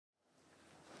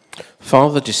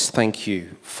Father, just thank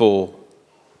you for,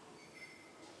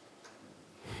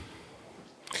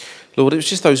 Lord, it was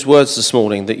just those words this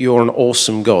morning that you're an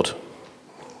awesome God.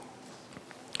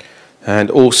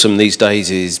 And awesome these days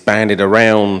is bandied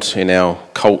around in our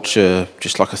culture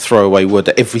just like a throwaway word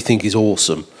that everything is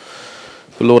awesome.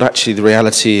 But Lord, actually the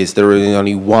reality is there is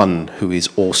only one who is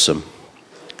awesome,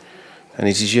 and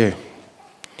it is you.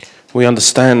 We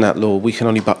understand that, Lord. We can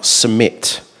only but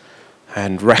submit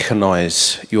and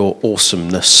recognise your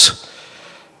awesomeness.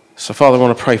 So, Father, I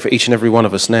want to pray for each and every one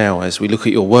of us now as we look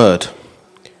at your word.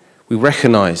 We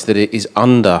recognise that it is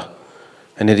under,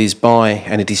 and it is by,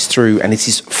 and it is through, and it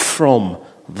is from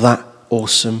that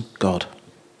awesome God.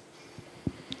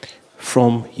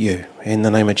 From you, in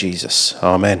the name of Jesus.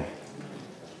 Amen.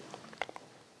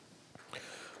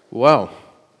 Well,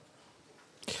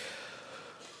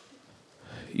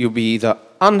 you'll be either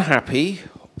unhappy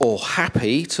or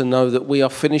happy to know that we are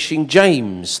finishing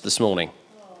James this morning.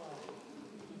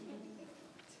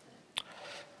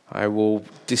 I will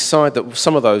decide that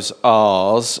some of those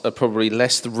R's are probably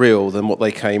less real than what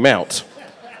they came out.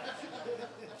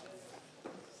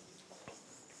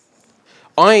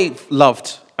 I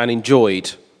loved and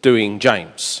enjoyed doing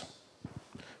James.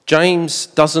 James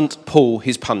doesn't pull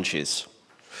his punches.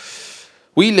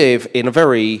 We live in a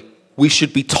very we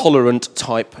should be tolerant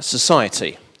type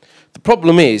society. The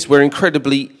problem is we're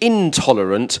incredibly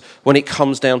intolerant when it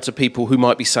comes down to people who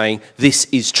might be saying this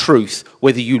is truth,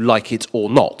 whether you like it or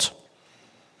not.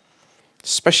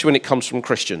 Especially when it comes from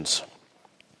Christians.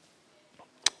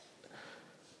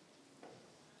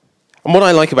 And what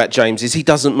I like about James is he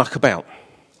doesn't muck about.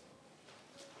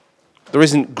 There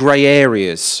isn't grey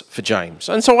areas for James.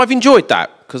 And so I've enjoyed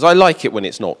that, because I like it when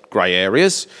it's not grey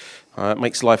areas. It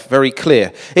makes life very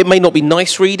clear. It may not be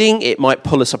nice reading, it might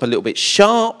pull us up a little bit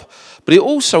sharp, but it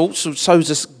also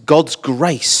shows us God's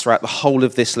grace throughout the whole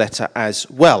of this letter as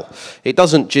well. It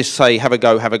doesn't just say, have a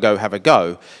go, have a go, have a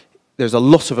go. There's a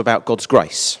lot about God's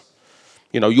grace.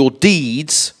 You know, your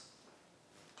deeds,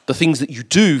 the things that you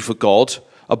do for God,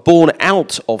 are born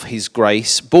out of his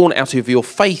grace, born out of your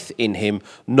faith in him,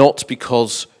 not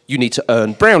because you need to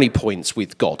earn brownie points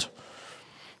with God.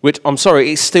 Which, I'm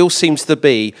sorry, it still seems to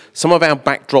be some of our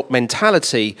backdrop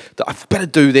mentality that I've better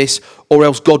do this or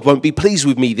else God won't be pleased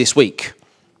with me this week.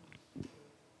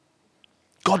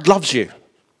 God loves you.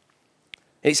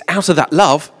 It's out of that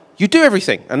love, you do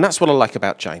everything. And that's what I like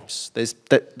about James. There's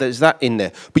that in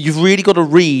there. But you've really got to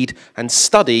read and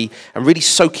study and really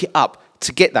soak it up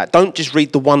to get that. Don't just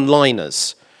read the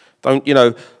one-liners. Don't, you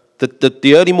know,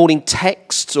 the early morning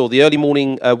texts or the early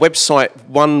morning website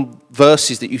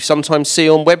verses that you sometimes see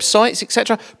on websites,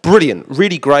 etc. Brilliant,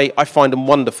 really great. I find them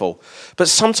wonderful. But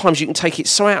sometimes you can take it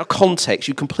so out of context,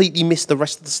 you completely miss the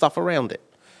rest of the stuff around it.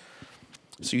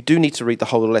 So you do need to read the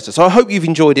whole letter. So I hope you've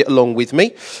enjoyed it along with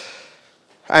me.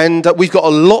 And we've got a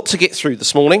lot to get through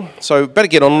this morning, so better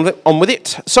get on with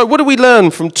it. So what did we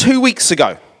learn from 2 weeks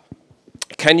ago?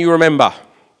 Can you remember?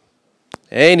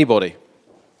 Anybody?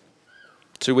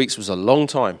 2 weeks was a long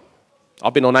time.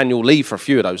 I've been on annual leave for a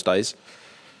few of those days.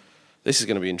 This is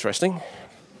going to be interesting.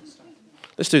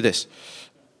 Let's do this.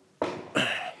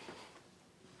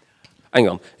 Hang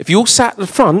on. If you all sat at the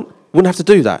front, wouldn't have to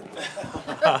do that.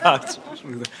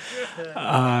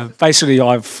 Basically,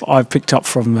 I've picked up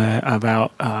from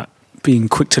about being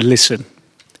quick to listen,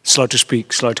 slow to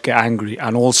speak, slow to get angry,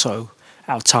 and also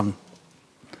our tongue.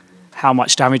 How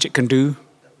much damage it can do,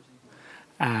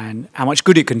 and how much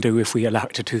good it can do if we allow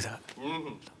it to do that.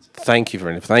 Thank you,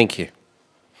 Verena. Thank you.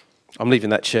 I'm leaving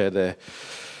that chair there.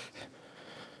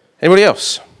 Anybody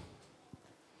else?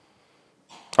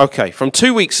 Okay, from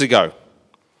 2 weeks ago,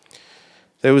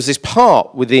 there was this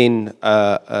part within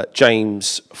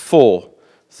James 4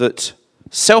 that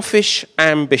selfish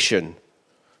ambition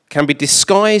can be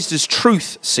disguised as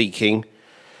truth-seeking,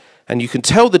 and you can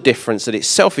tell the difference that it's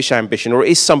selfish ambition or it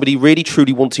is somebody really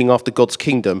truly wanting after God's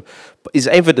kingdom, but is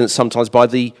evidenced sometimes by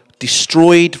the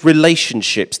destroyed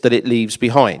relationships that it leaves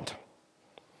behind.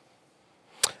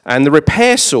 And the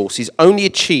repair source is only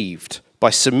achieved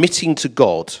by submitting to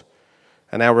God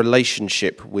and our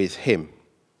relationship with him.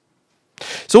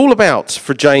 It's all about,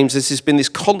 for James, this has been this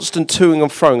constant toing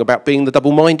and froing about being the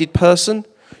double-minded person.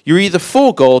 You're either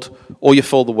for God or you're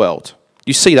for the world.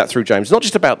 You see that through James. It's not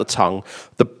just about the tongue.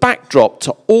 The backdrop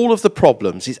to all of the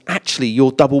problems is actually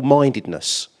your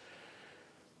double-mindedness.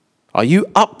 Are you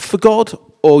up for God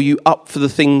or are you up for the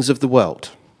things of the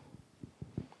world?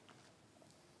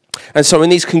 And so in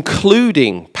these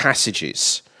concluding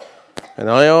passages, and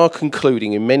I are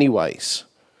concluding in many ways,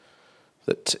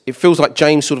 that it feels like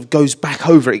James sort of goes back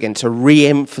over it again to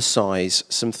re-emphasize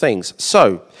some things.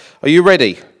 So, are you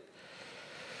ready?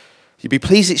 You'd be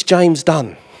pleased it's James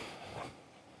done.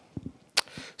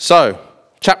 So,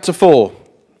 chapter 4,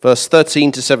 verse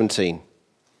 13 to 17.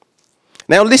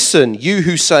 Now listen, you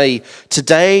who say,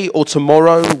 today or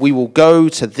tomorrow we will go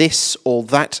to this or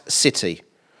that city.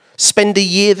 Spend a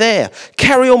year there,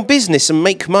 carry on business and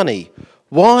make money.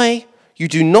 Why? You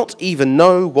do not even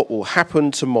know what will happen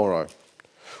tomorrow.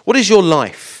 What is your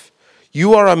life?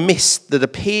 You are a mist that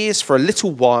appears for a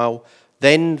little while,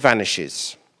 then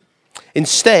vanishes.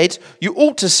 Instead, you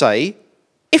ought to say,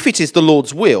 if it is the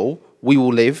Lord's will, we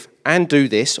will live and do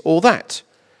this or that.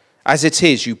 As it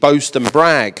is, you boast and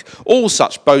brag. All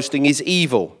such boasting is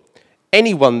evil.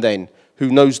 Anyone then who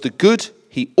knows the good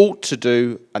he ought to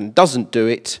do and doesn't do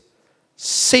it,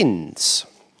 sins.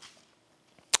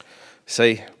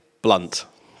 See, blunt.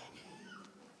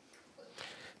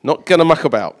 Not going to muck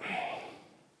about.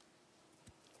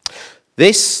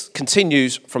 This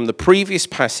continues from the previous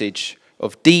passage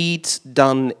of deeds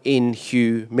done in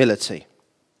humility.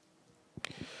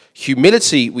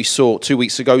 Humility, we saw 2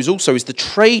 weeks ago, is the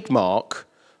trademark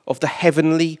of the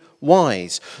heavenly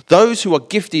wise. Those who are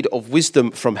gifted of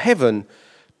wisdom from heaven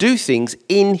do things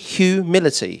in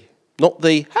humility. Not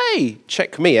the, hey,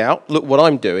 check me out, look what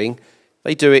I'm doing.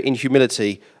 They do it in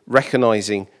humility,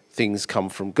 recognizing things come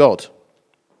from God.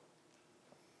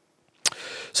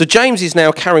 So James is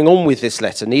now carrying on with this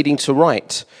letter, needing to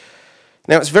write.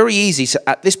 Now, it's very easy to,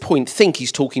 at this point, think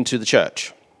he's talking to the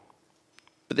church.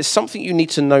 But there's something you need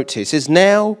to note here. It says,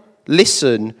 now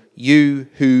listen, you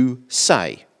who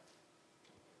say.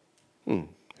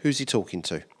 Who's he talking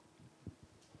to?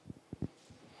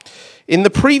 In the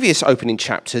previous opening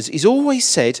chapters, he's always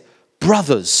said,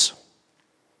 brothers,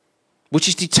 which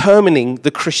is determining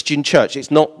the Christian church.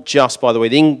 It's not just, by the way,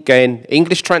 again,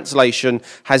 English translation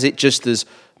has it just as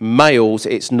males.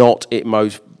 It's not, it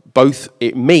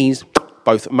means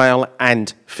both male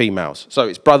and females. So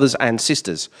it's brothers and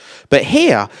sisters. But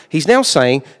here, he's now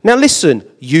saying, now listen,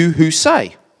 you who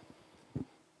say.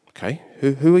 Okay,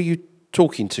 who are you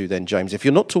talking to then, James? If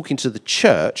you're not talking to the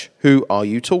church, who are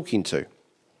you talking to?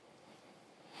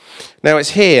 Now,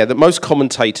 it's here that most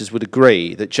commentators would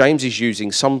agree that James is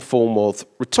using some form of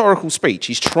rhetorical speech.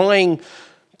 He's trying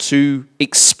to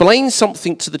explain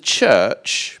something to the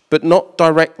church, but not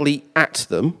directly at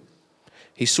them.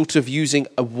 He's sort of using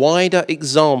a wider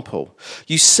example.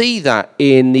 You see that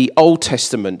in the Old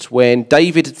Testament when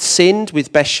David had sinned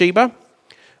with Bathsheba,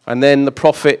 and then the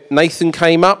prophet Nathan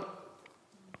came up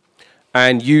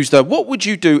and used what would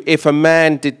you do if a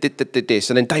man did this?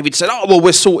 And then David said, oh, well,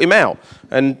 we'll sort him out.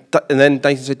 And then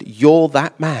Nathan said, you're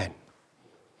that man.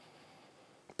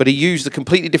 But he used a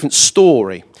completely different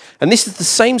story. And this is the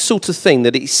same sort of thing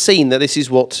that he's seen that this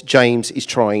is what James is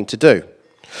trying to do.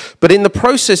 But in the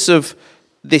process of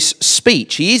this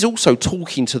speech, he is also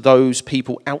talking to those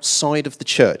people outside of the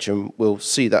church, and we'll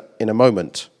see that in a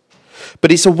moment.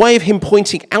 But it's a way of him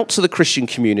pointing out to the Christian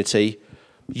community,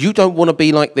 you don't want to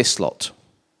be like this lot.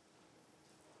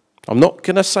 I'm not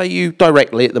going to say you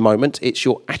directly at the moment, it's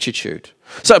your attitude.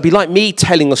 So it'd be like me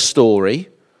telling a story,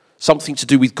 something to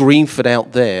do with Greenford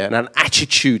out there, and an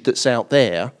attitude that's out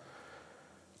there.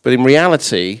 But in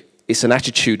reality, it's an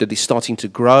attitude that is starting to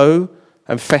grow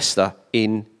and fester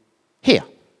in here.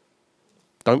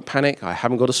 Don't panic, I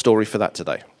haven't got a story for that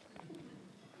today.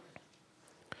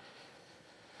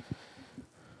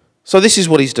 So this is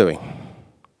what he's doing.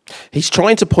 He's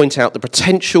trying to point out the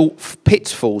potential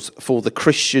pitfalls for the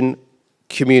Christian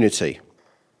community.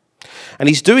 And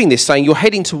he's doing this saying you're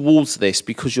heading towards this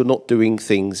because you're not doing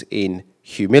things in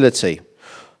humility.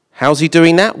 How's he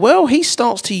doing that? Well, he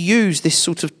starts to use this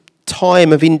sort of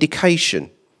time of indication.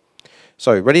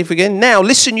 So, ready for again? Now,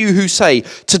 listen you who say,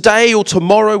 today or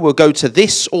tomorrow we'll go to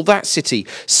this or that city.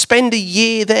 Spend a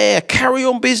year there, carry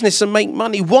on business and make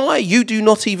money. Why? You do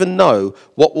not even know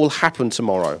what will happen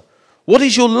tomorrow. What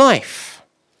is your life?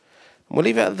 And we'll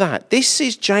leave it at that. This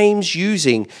is James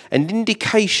using an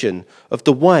indication of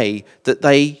the way that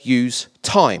they use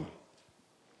time.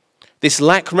 This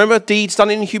lack, remember deeds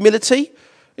done in humility?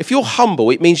 If you're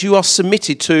humble, it means you are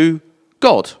submitted to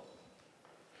God.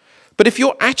 But if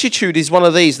your attitude is one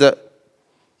of these that,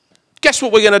 guess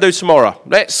what we're going to do tomorrow?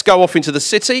 Let's go off into the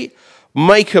city,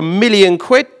 make £1 million,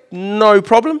 no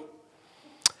problem.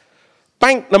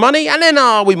 Bank the money, and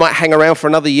then we might hang around for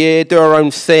another year, do our own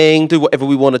thing, do whatever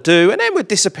we want to do, and then we'll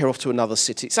disappear off to another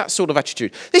city. It's that sort of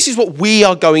attitude. This is what we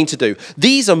are going to do.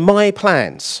 These are my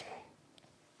plans.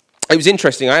 It was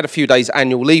interesting. I had a few days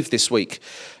annual leave this week,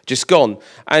 just gone,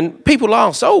 and people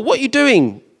asked, oh, what are you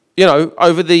doing,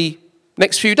 over the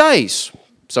next few days?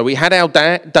 So we had our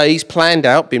days planned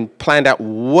out, been planned out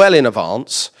well in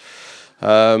advance.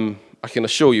 I can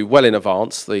assure you, well in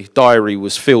advance. The diary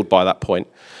was filled by that point.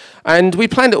 And we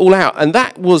planned it all out, and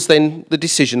that was then the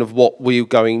decision of what we were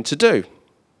going to do.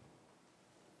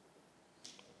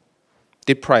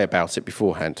 Did pray about it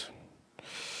beforehand.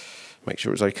 Make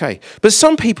sure it was okay. But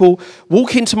some people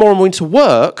walk in tomorrow morning to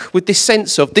work with this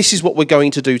sense of, this is what we're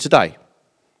going to do today.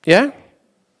 Yeah?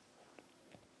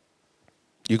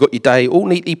 You've got your day all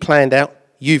neatly planned out.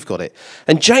 You've got it.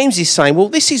 And James is saying, well,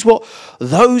 this is what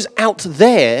those out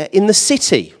there in the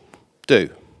city do.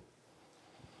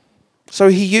 So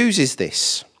he uses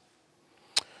this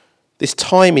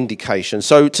time indication.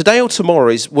 So today or tomorrow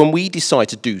is when we decide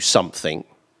to do something,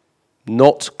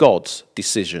 not God's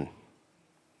decision.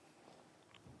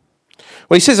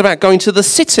 When he says about going to the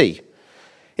city,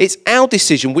 it's our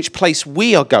decision which place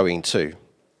we are going to.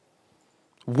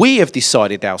 We have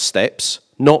decided our steps,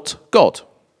 not God.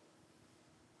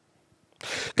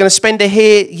 Going to spend a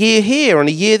year here and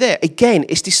a year there. Again,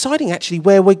 it's deciding actually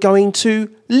where we're going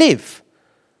to live,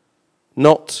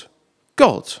 not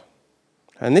God.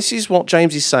 And this is what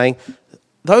James is saying.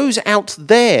 Those out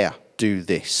there do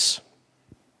this.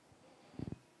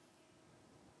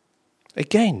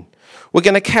 Again, we're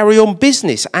going to carry on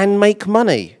business and make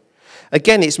money.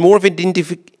 Again, it's more of an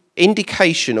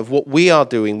indication of what we are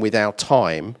doing with our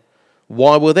time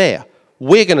while we're there.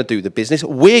 We're going to do the business.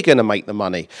 We're going to make the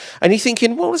money. And you're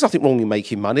thinking, well, there's nothing wrong with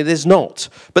making money. There's not.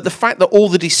 But the fact that all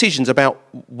the decisions about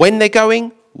when they're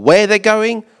going, where they're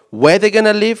going, where they're going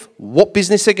to live, what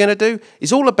business they're going to do,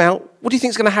 is all about, what do you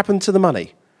think is going to happen to the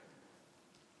money?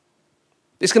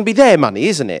 It's going to be their money,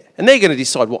 isn't it? And they're going to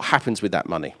decide what happens with that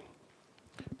money.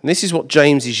 And this is what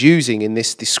James is using in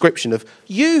this description of,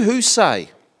 you who say.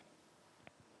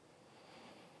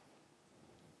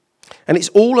 And it's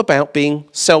all about being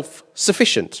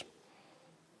self-sufficient.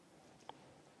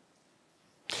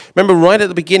 Remember, right at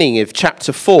the beginning of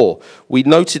chapter 4, we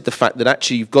noted the fact that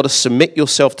actually you've got to submit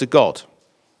yourself to God.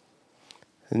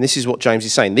 And this is what James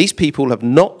is saying. These people have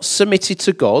not submitted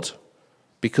to God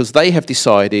because they have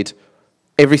decided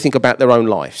everything about their own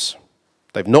lives.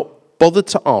 They've not bothered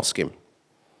to ask him.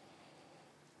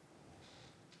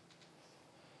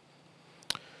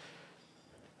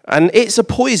 And it's a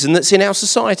poison that's in our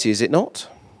society, is it not?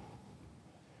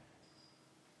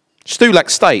 Stulac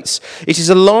states, it is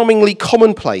alarmingly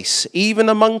commonplace, even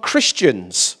among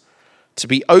Christians, to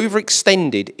be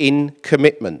overextended in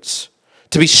commitments,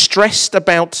 to be stressed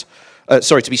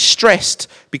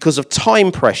because of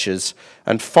time pressures,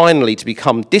 and finally to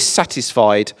become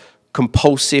dissatisfied,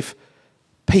 compulsive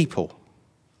people.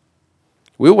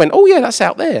 We all went, oh yeah, that's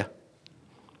out there.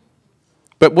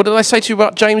 But what did I say to you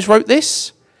about James wrote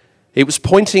this? It was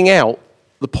pointing out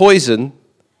the poison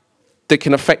that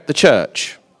can affect the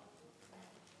church.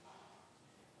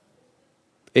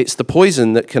 It's the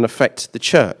poison that can affect the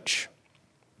church.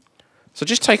 So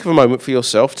just take a moment for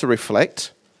yourself to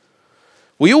reflect.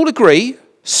 We all agree,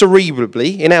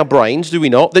 cerebrally, in our brains, do we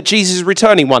not, that Jesus is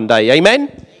returning one day. Amen?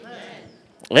 Amen.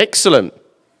 Excellent.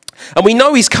 And we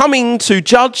know he's coming to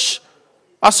judge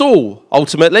us all,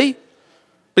 ultimately.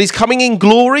 But he's coming in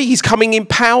glory, he's coming in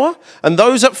power, and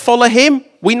those that follow him,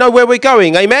 we know where we're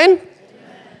going, amen? Amen.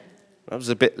 That was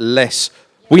a bit less.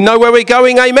 We know where we're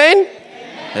going, amen? Amen?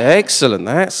 Excellent,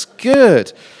 that's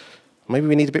good. Maybe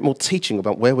we need a bit more teaching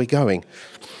about where we're going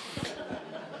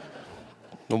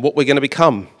and what we're going to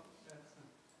become.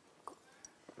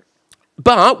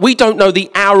 But we don't know the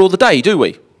hour or the day, do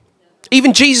we?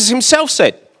 Even Jesus himself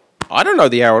said, I don't know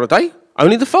the hour or the day,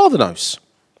 only the Father knows.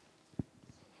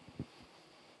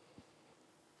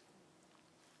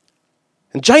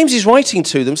 And James is writing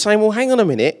to them saying, well, hang on a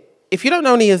minute. If you don't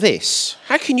know any of this,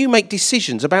 how can you make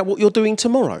decisions about what you're doing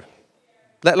tomorrow?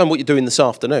 Let alone what you're doing this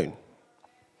afternoon.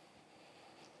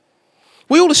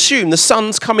 We all assume the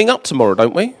sun's coming up tomorrow,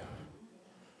 don't we?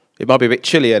 It might be a bit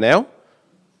chillier now.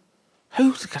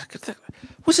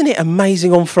 Wasn't it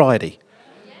amazing on Friday?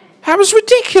 That was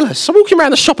ridiculous. I'm walking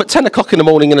around the shop at 10 o'clock in the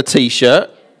morning in a T-shirt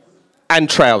and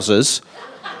trousers.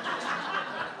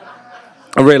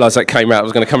 I realised that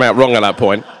was going to come out wrong at that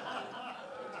point.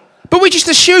 But we just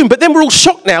assumed, but then we're all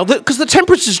shocked now because the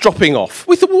temperature's dropping off.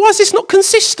 We thought, well, why is this not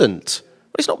consistent?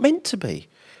 Well, it's not meant to be.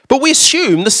 But we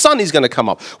assume the sun is going to come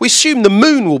up. We assume the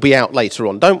moon will be out later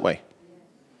on, don't we?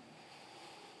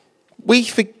 We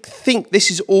think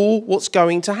this is all what's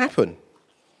going to happen.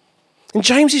 And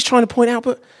James is trying to point out,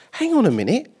 but hang on a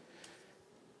minute.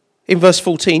 In verse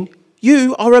 14,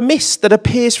 you are a mist that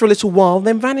appears for a little while and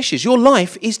then vanishes. Your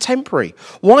life is temporary.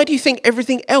 Why do you think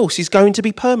everything else is going to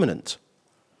be permanent?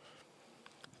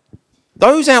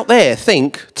 Those out there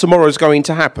think tomorrow's going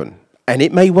to happen, and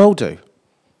it may well do.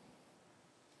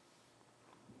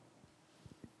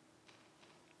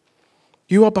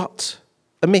 You are but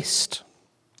a mist.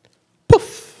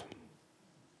 Poof!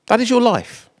 That is your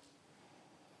life.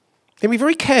 Hear me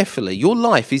very carefully. Your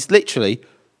life is literally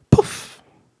poof.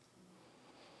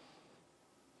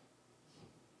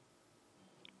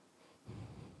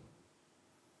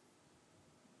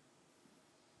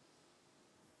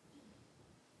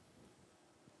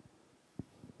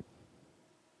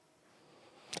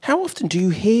 How often do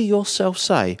you hear yourself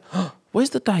say, oh,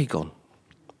 where's the day gone?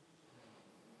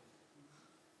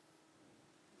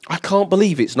 I can't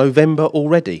believe it's November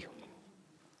already.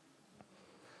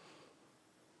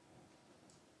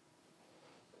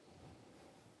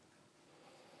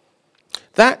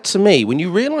 That, to me, when you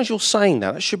realise you're saying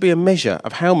that, that should be a measure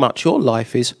of how much your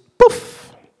life is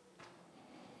poof.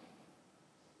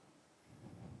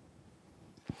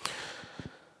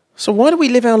 So why do we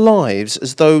live our lives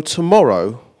as though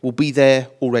tomorrow will be there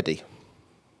already?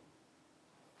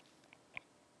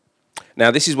 Now,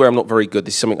 this is where I'm not very good.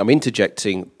 This is something I'm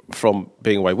interjecting from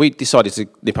being away. We decided to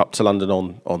nip up to London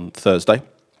on Thursday.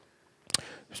 It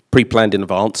was pre-planned in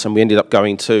advance, and we ended up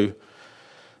going to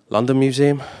London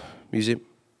Museum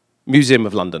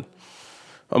of London.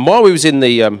 And while we was in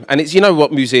the, and it's, you know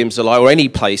what museums are like, or any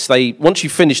place, they, once you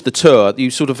finish the tour,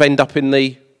 you sort of end up in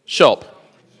the shop.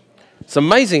 It's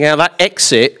amazing how that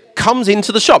exit comes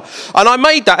into the shop. And I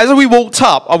made that, as we walked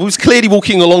up, I was clearly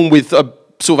walking along with a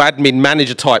sort of admin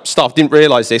manager type stuff, didn't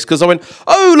realise this, because I went,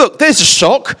 oh, look, there's a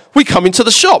shock, we come into the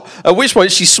shop. At which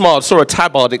point she smiled, saw a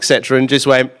tabard, etc., and just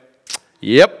went,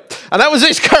 yep. And that was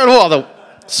it, going, oh,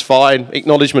 it's fine,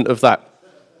 acknowledgement of that.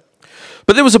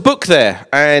 But there was a book there,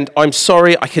 and I'm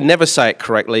sorry, I can never say it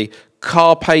correctly,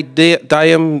 Carpe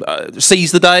Diem,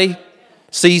 seize the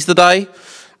day.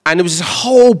 And there was this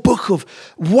whole book of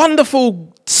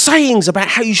wonderful sayings about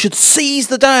how you should seize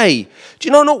the day. Do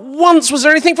you know, not once was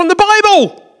there anything from the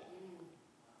Bible.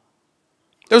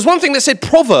 There was one thing that said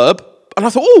proverb, and I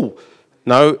thought, oh,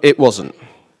 no, it wasn't.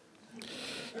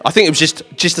 I think it was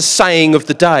just a saying of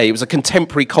the day. It was a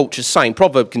contemporary culture saying.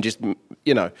 Proverb can just,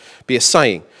 you know, be a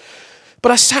saying.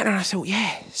 But I sat there and I thought,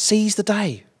 yeah, seize the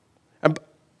day. And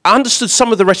I understood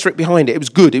some of the rhetoric behind it. It was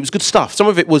good stuff. Some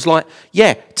of it was like,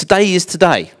 yeah, today is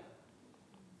today.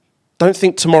 Don't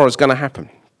think tomorrow's going to happen.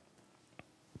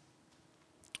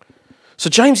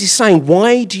 So James is saying,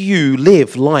 why do you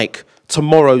live like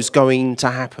tomorrow's going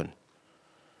to happen?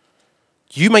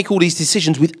 You make all these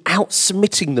decisions without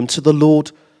submitting them to the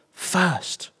Lord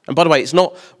first. And by the way, it's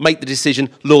not make the decision,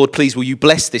 Lord, please, will you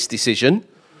bless this decision?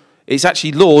 It's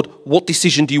actually, Lord, what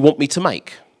decision do you want me to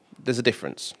make? There's a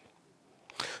difference.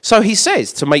 So he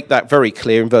says, to make that very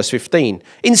clear in verse 15,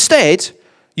 instead,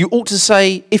 you ought to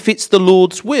say, if it's the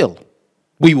Lord's will,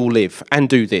 we will live and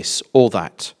do this or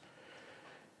that.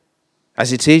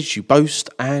 As it is, you boast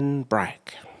and brag.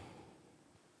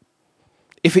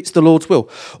 If it's the Lord's will.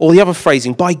 Or the other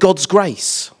phrasing, by God's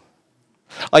grace.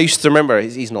 I used to remember,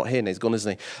 he's not here now, he's gone,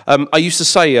 isn't he? I used to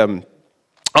say, I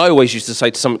always used to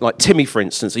say to something like Timmy, for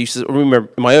instance, I used to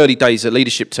remember in my early days at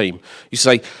leadership team, used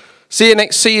to say,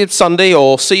 see you Sunday,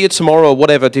 or see you tomorrow, or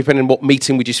whatever, depending on what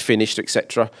meeting we just finished,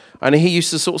 etc. And he used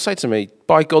to sort of say to me,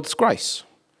 by God's grace.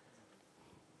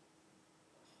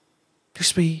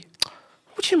 Used to be,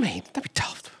 what do you mean? That'd be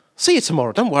tough. See you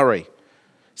tomorrow, don't worry.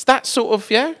 It's that sort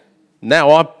of, yeah? Now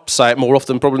I say it more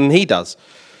often probably than he does.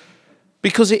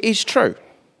 Because it is true.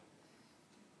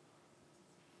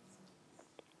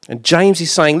 And James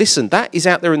is saying, listen, that is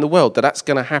out there in the world, that's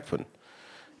going to happen.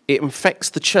 It infects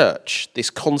the church,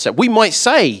 this concept. We might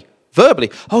say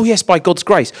verbally, oh yes, by God's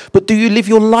grace, but do you live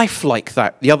your life like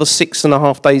that the other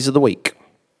 6.5 days of the week?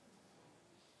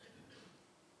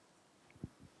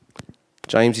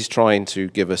 James is trying to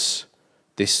give us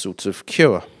this sort of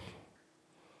cure.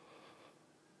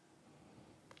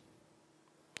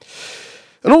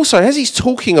 And also, as he's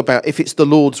talking about if it's the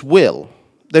Lord's will,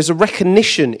 there's a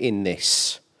recognition in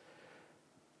this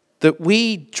that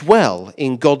we dwell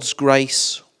in God's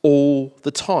grace all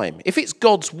the time. If it's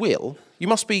God's will, you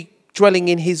must be dwelling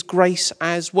in his grace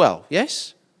as well.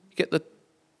 Yes? You get the...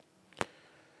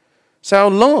 So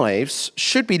our lives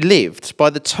should be lived by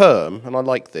the term, and I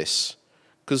like this,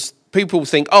 because people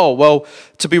think, oh, well,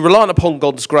 to be reliant upon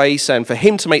God's grace and for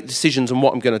him to make decisions on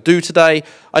what I'm going to do today,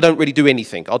 I don't really do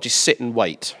anything. I'll just sit and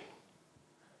wait.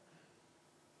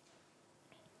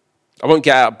 I won't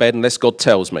get out of bed unless God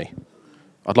tells me.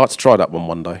 I'd like to try that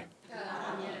one day.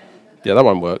 Yeah, that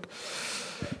won't work.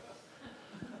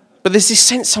 But there's this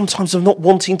sense sometimes of not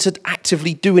wanting to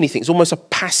actively do anything. It's almost a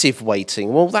passive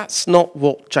waiting. Well, that's not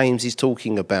what James is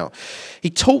talking about. He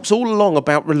talks all along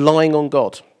about relying on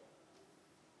God.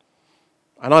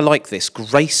 And I like this.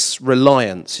 Grace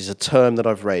reliance is a term that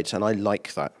I've read, and I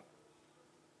like that.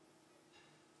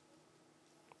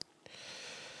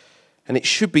 And it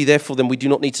should be, therefore, then we do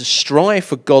not need to strive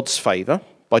for God's favour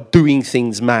by doing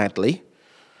things madly.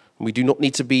 We do not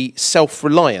need to be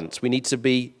self-reliant. We need to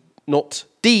be not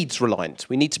deeds-reliant.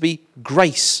 We need to be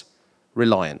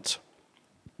grace-reliant.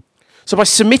 So by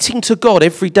submitting to God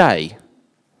every day,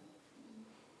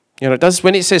 it does,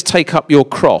 when it says take up your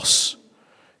cross,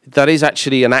 that is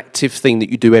actually an active thing that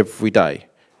you do every day.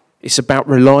 It's about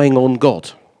relying on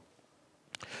God,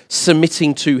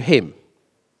 submitting to him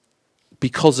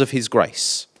because of his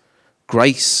grace.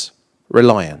 Grace,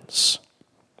 reliance.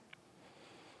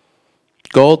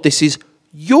 God, this is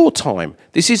your time.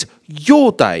 This is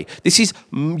your day. This is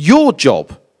your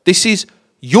job. This is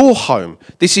your home.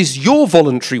 This is your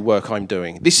voluntary work I'm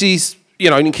doing. This is,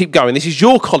 and keep going. This is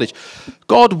your college.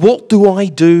 God, what do I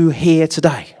do here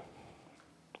today?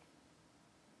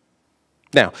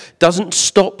 Now, doesn't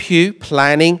stop you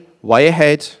planning way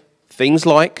ahead, things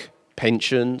like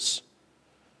pensions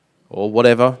or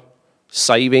whatever,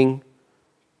 saving.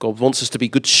 God wants us to be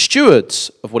good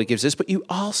stewards of what he gives us, but you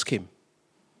ask him.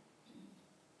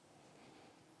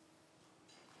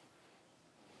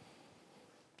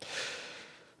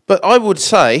 But I would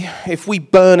say, if we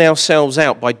burn ourselves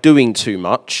out by doing too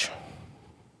much,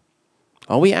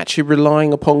 are we actually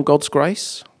relying upon God's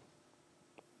grace?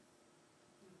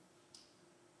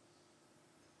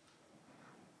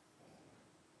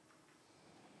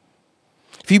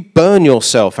 If you burn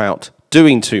yourself out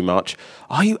doing too much,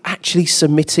 are you actually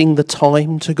submitting the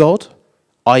time to God?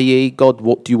 I.e., God,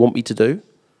 what do you want me to do?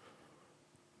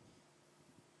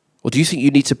 Or do you think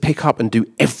you need to pick up and do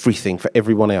everything for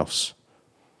everyone else?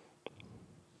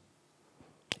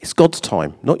 It's God's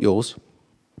time, not yours.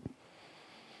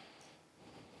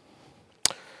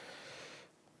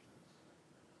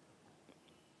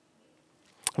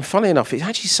 And funnily enough, it's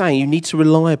actually saying you need to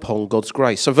rely upon God's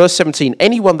grace. So verse 17,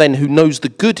 anyone then who knows the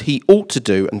good he ought to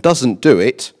do and doesn't do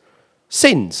it,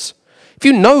 sins. If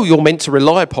you know you're meant to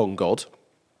rely upon God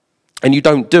and you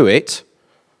don't do it,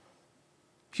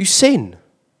 you sin.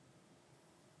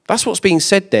 That's what's being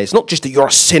said there. It's not just that you're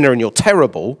a sinner and you're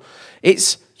terrible.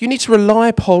 It's you need to rely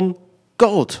upon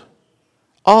God.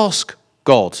 Ask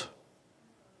God.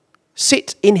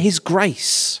 Sit in his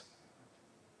grace.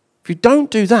 If you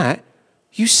don't do that,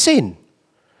 you sin.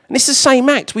 And it's the same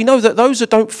act. We know that those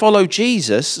that don't follow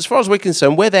Jesus, as far as we're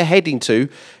concerned, where they're heading to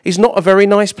is not a very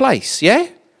nice place, yeah?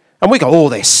 And we go, oh,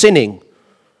 they're sinning.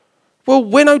 Well,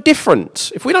 we're no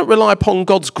different. If we don't rely upon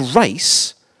God's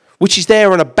grace, which is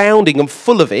there and abounding and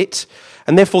full of it,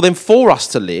 and therefore then for us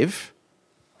to live,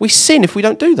 we sin if we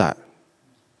don't do that.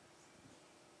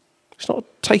 It's not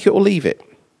take it or leave it.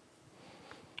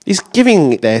 He's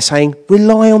giving it there saying,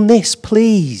 rely on this,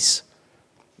 please.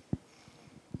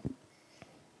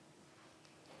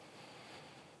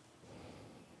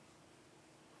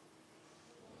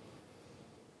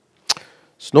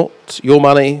 It's not your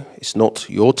money, it's not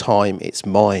your time, it's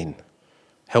mine.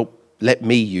 Let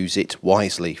me use it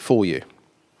wisely for you.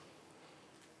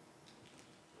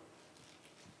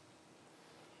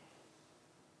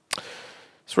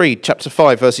 Let's read chapter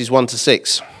 5, verses 1 to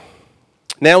 6.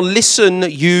 Now listen,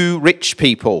 you rich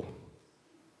people.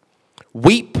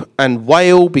 Weep and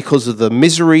wail because of the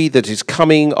misery that is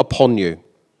coming upon you.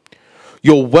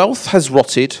 Your wealth has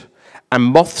rotted, and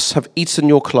moths have eaten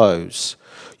your clothes.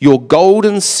 Your gold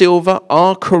and silver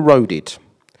are corroded.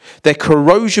 Their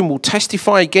corrosion will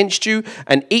testify against you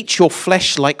and eat your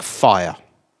flesh like fire.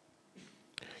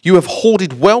 You have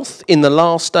hoarded wealth in the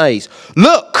last days.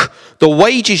 Look, the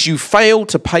wages you failed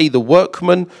to pay the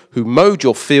workmen who mowed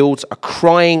your fields are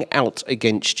crying out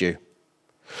against you.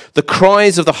 The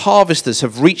cries of the harvesters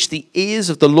have reached the ears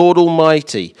of the Lord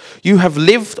Almighty. You have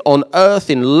lived on earth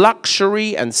in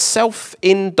luxury and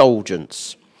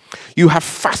self-indulgence. You have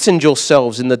fattened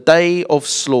yourselves in the day of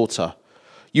slaughter.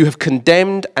 You have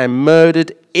condemned and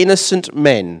murdered innocent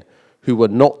men who were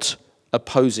not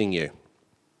opposing you.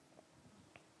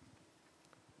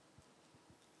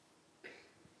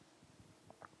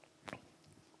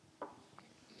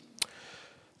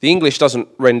 The English doesn't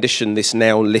rendition this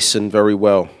now listen very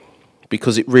well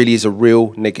because it really is a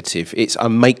real negative. It's a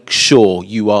make sure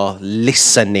you are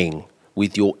listening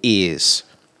with your ears.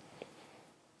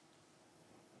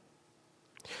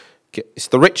 It's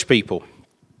the rich people.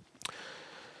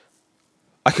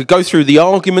 I could go through the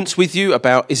arguments with you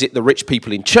about, is it the rich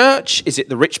people in church? Is it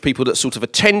the rich people that sort of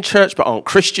attend church but aren't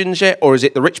Christians yet? Or is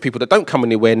it the rich people that don't come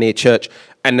anywhere near church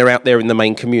and they're out there in the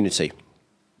main community?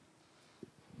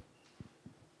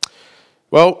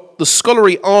 Well, the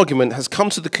scholarly argument has come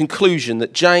to the conclusion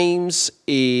that James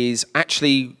is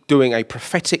actually doing a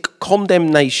prophetic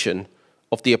condemnation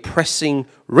of the oppressing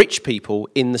rich people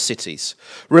in the cities.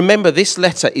 Remember, this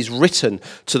letter is written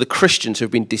to the Christians who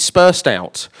have been dispersed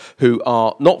out, who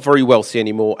are not very wealthy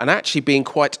anymore, and actually being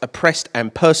quite oppressed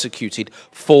and persecuted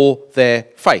for their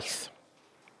faith.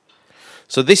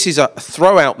 So this is a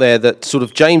throw out there that sort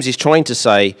of James is trying to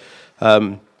say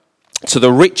to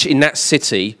the rich in that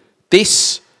city,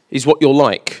 this is what you're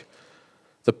like.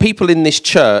 The people in this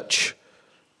church,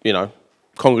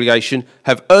 congregation,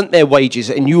 have earned their wages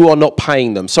and you are not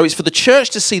paying them. So it's for the church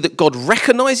to see that God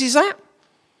recognizes that.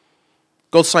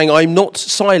 God's saying, I'm not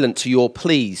silent to your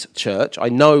pleas, church. I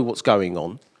know what's going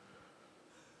on.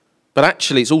 But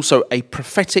actually, it's also a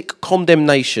prophetic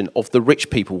condemnation of the rich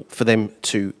people for them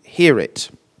to hear it.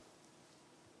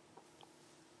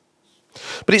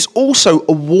 But it's also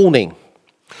a warning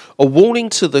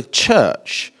to the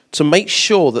church to make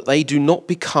sure that they do not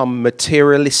become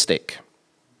materialistic.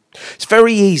 It's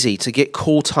very easy to get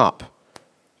caught up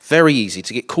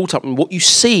in what you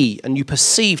see and you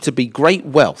perceive to be great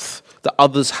wealth that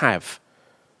others have.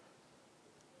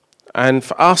 And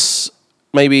for us,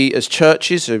 maybe as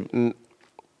churches,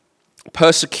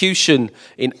 persecution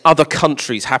in other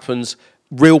countries happens,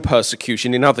 real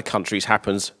persecution in other countries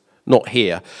happens, not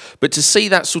here. But to see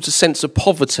that sort of sense of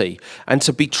poverty and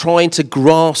to be trying to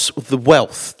grasp the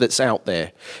wealth that's out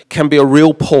there can be a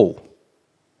real pull.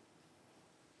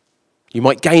 You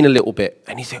might gain a little bit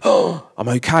and you think, oh, I'm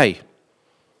okay.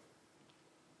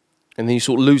 And then you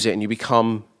sort of lose it and you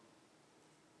become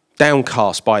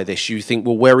downcast by this. You think,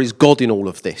 well, where is God in all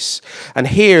of this? And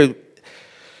here,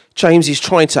 James is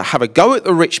trying to have a go at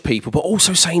the rich people, but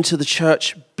also saying to the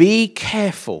church, be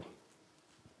careful.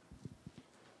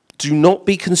 Do not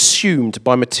be consumed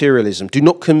by materialism. Do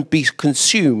not be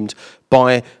consumed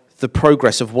by the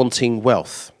progress of wanting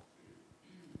wealth.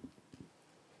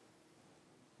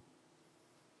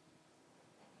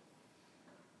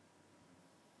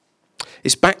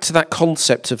 It's back to that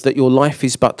concept of that your life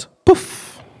is but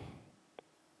poof.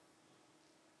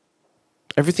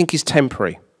 Everything is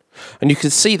temporary. And you can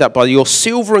see that by your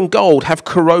silver and gold have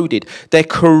corroded. Their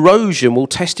corrosion will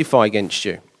testify against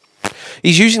you.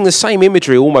 He's using the same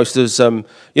imagery almost as,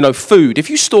 food. If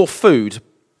you store food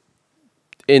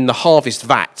in the harvest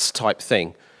vats type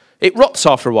thing, it rots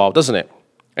after a while, doesn't it?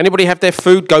 Anybody have their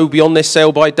food go beyond their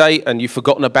sell-by date and you've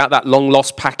forgotten about that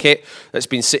long-lost packet that's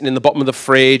been sitting in the bottom of the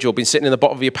fridge or been sitting in the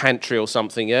bottom of your pantry or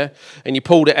something, yeah? And you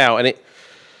pulled it out and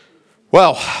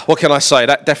well, what can I say?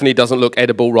 That definitely doesn't look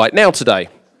edible right now today.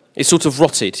 It's sort of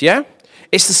rotted, yeah?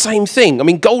 It's the same thing. I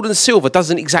mean, gold and silver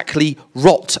doesn't exactly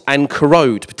rot and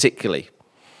corrode particularly.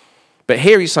 But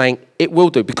here he's saying it will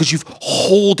do because you've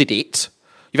hoarded it.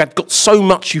 You've got so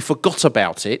much you forgot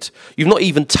about it. You've not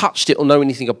even touched it or know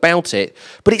anything about it.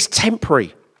 But it's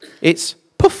temporary. It's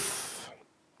poof.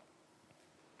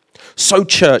 So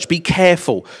church, be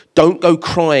careful. Don't go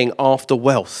crying after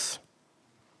wealth.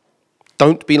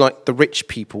 Don't be like the rich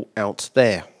people out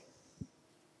there.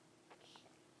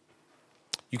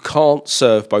 You can't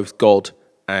serve both God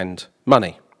and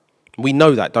money. We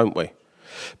know that, don't we?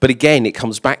 But again, it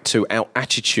comes back to our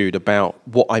attitude about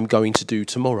what I'm going to do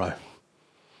tomorrow.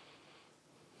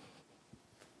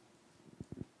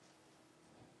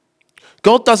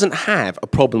 God doesn't have a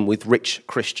problem with rich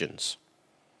Christians.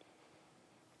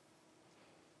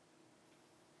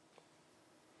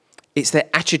 It's their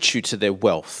attitude to their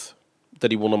wealth that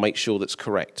he wants to make sure that's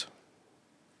correct.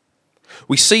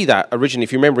 We see that originally,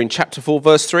 if you remember in chapter 4,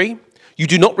 verse 3, you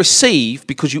do not receive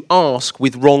because you ask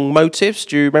with wrong motives.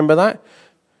 Do you remember that?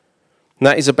 And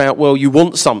that is about, well, you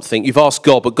want something, you've asked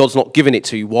God, but God's not giving it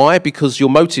to you. Why? Because your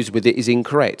motives with it is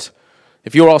incorrect.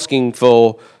 If you're asking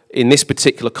for, in this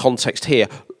particular context here,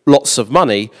 lots of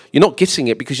money, you're not getting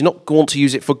it because you're not going to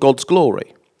use it for God's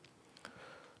glory.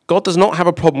 God does not have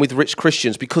a problem with rich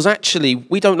Christians because actually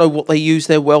we don't know what they use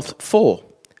their wealth for.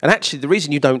 And actually the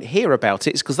reason you don't hear about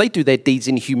it is because they do their deeds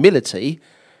in humility.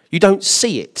 You don't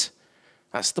see it.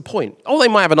 That's the point. Oh, they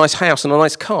might have a nice house and a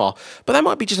nice car, but that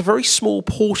might be just a very small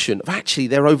portion of actually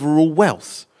their overall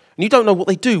wealth. And you don't know what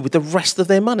they do with the rest of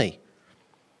their money.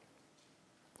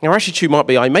 Our attitude might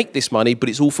be, I make this money, but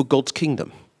it's all for God's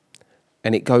kingdom.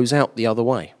 And it goes out the other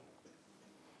way.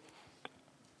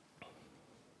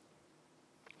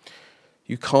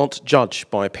 You can't judge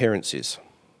by appearances.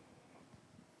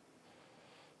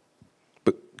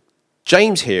 But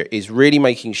James here is really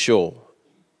making sure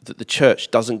that the church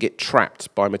doesn't get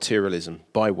trapped by materialism,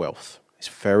 by wealth. It's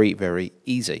very, very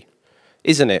easy.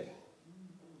 Isn't it?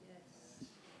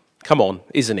 Come on,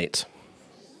 isn't it?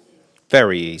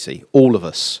 Very easy. All of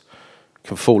us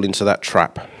can fall into that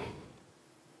trap.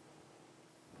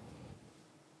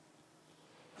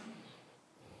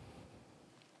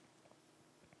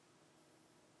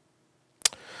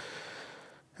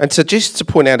 And just to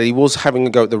point out that he was having a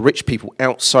go at the rich people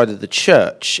outside of the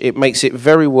church, it makes it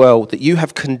very well that you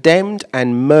have condemned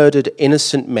and murdered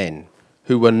innocent men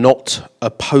who were not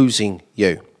opposing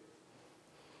you.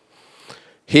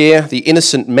 Here, the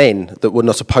innocent men that were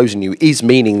not opposing you is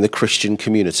meaning the Christian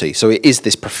community. So it is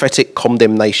this prophetic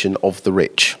condemnation of the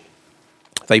rich.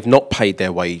 They've not paid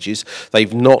their wages.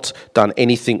 They've not done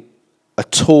anything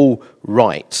at all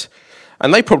right.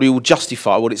 And they probably will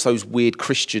justify, well, it's those weird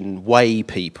Christian way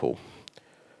people.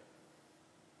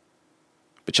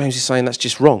 But James is saying that's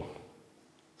just wrong.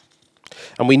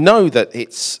 And we know that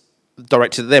it's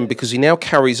directed at them because he now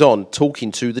carries on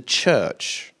talking to the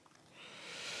church.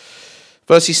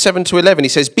 Verses 7 to 11, he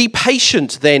says, "Be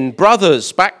patient then,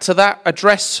 brothers," back to that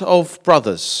address of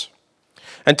brothers,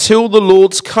 "until the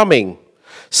Lord's coming.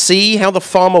 See how the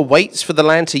farmer waits for the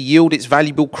land to yield its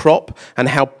valuable crop, and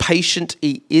how patient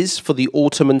he is for the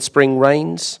autumn and spring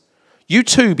rains. You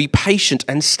too be patient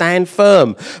and stand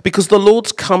firm, because the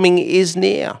Lord's coming is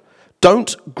near.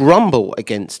 Don't grumble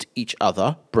against each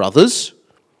other, brothers,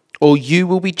 or you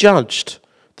will be judged.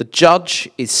 The judge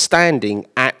is standing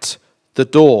at the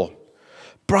door.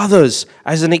 Brothers,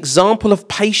 as an example of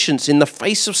patience in the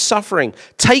face of suffering,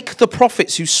 take the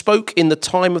prophets who spoke in the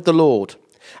time of the Lord.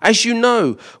 As you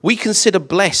know, we consider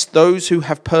blessed those who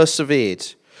have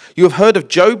persevered. You have heard of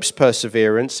Job's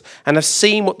perseverance and have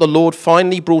seen what the Lord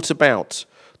finally brought about.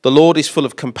 The Lord is full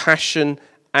of compassion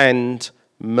and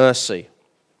mercy."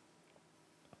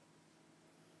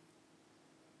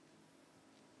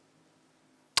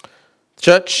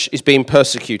 Church is being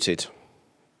persecuted.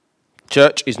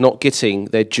 Church is not getting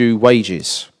their due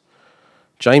wages.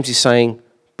 James is saying,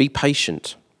 be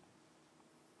patient.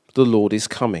 The Lord is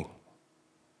coming.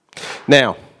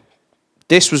 Now,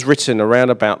 this was written around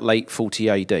about late 40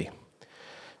 AD.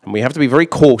 And we have to be very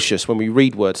cautious when we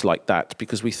read words like that,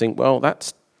 because we think, well,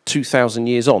 that's 2,000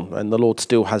 years on and the Lord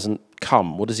still hasn't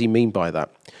come. What does he mean by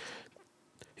that?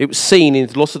 It was seen in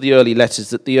lots of the early letters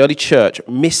that the early church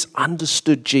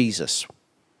misunderstood Jesus.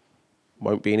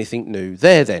 Won't be anything new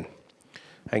there then.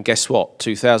 And guess what?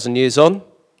 2,000 years on,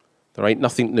 there ain't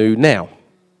nothing new now.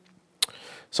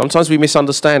 Sometimes we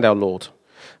misunderstand our Lord.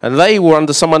 And they were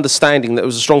under some understanding that it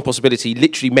was a strong possibility. He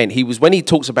literally meant when he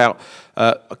talks about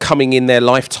coming in their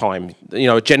lifetime,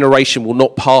 a generation will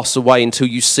not pass away until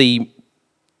you see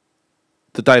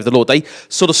the day of the Lord. They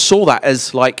sort of saw that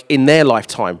as like in their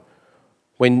lifetime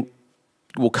when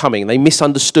you're coming. They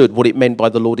misunderstood what it meant by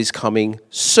the Lord is coming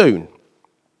soon.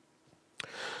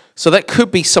 So that could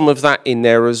be some of that in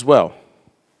there as well.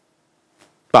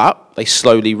 But they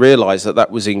slowly realised that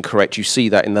that was incorrect. You see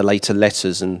that in the later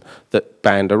letters and that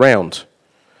band around.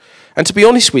 And to be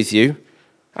honest with you,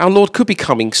 our Lord could be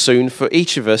coming soon for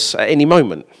each of us at any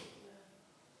moment.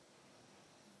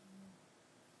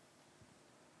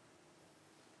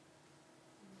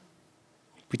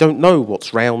 We don't know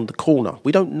what's round the corner.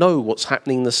 We don't know what's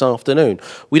happening this afternoon.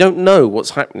 We don't know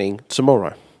what's happening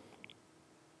tomorrow.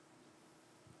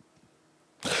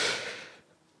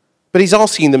 But he's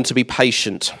asking them to be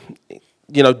patient.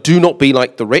 Do not be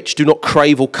like the rich. Do not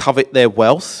crave or covet their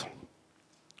wealth.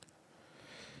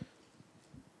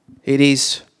 It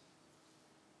is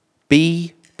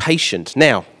be patient.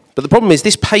 Now, but the problem is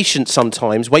this patience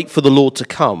sometimes, wait for the Lord to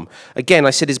come. Again, I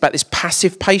said it's about this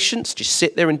passive patience. Just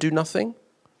sit there and do nothing.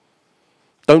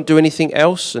 Don't do anything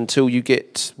else until you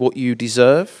get what you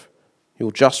deserve,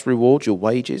 your just reward, your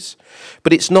wages.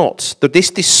 But it's not. This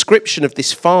description of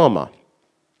this farmer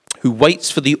who waits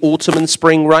for the autumn and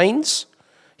spring rains,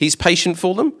 he's patient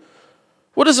for them.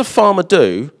 What does a farmer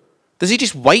do? Does he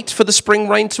just wait for the spring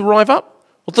rain to arrive up?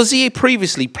 Or does he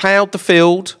previously ploughed the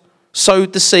field,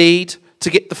 sowed the seed to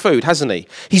get the food, hasn't he?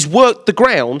 He's worked the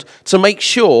ground to make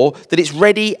sure that it's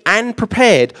ready and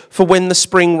prepared for when the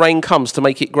spring rain comes to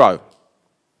make it grow.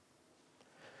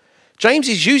 James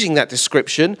is using that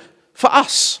description for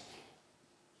us.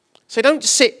 So don't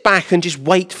sit back and just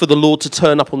wait for the Lord to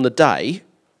turn up on the day,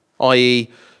 i.e.,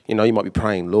 you might be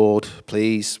praying, Lord,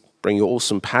 please bring your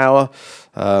awesome power.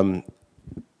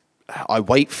 I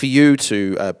wait for you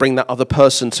to bring that other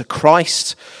person to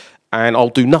Christ, and I'll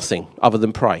do nothing other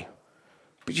than pray.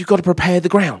 But you've got to prepare the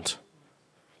ground.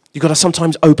 You've got to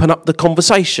sometimes open up the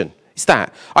conversation. It's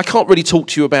that. I can't really talk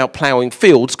to you about ploughing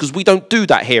fields because we don't do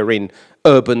that here in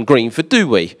urban Greenford, do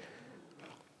we?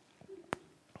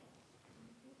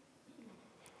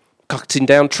 Cutting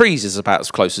down trees is about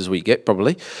as close as we get,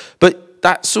 probably. But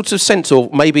that sort of sense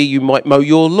of maybe you might mow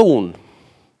your lawn.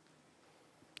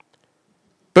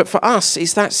 But for us,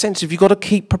 it's that sense of you've got to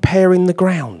keep preparing the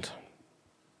ground.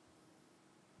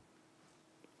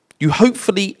 You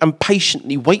hopefully and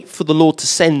patiently wait for the Lord to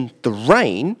send the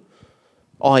rain,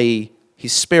 i.e.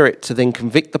 his Spirit to then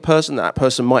convict the person, that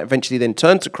person might eventually then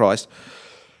turn to Christ.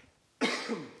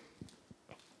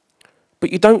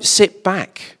 But you don't sit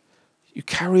back. You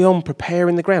carry on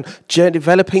preparing the ground,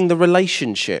 developing the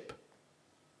relationship.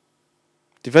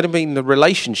 Developing the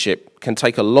relationship can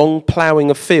take a long ploughing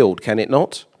of field, can it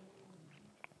not?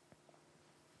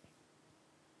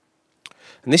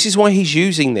 And this is why he's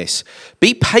using this.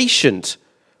 Be patient,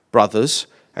 brothers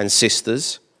and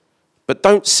sisters, but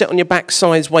don't sit on your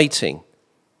backsides waiting.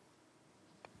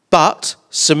 But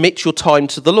submit your time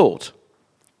to the Lord.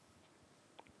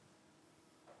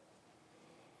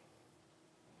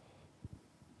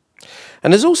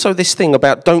 And there's also this thing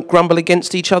about don't grumble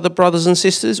against each other, brothers and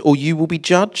sisters, or you will be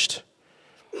judged.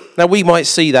 Now, we might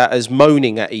see that as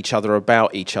moaning at each other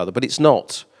about each other, but it's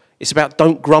not. It's about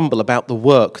don't grumble about the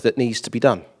work that needs to be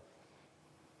done.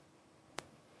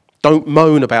 Don't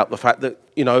moan about the fact that,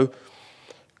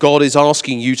 God is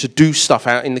asking you to do stuff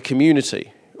out in the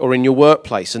community or in your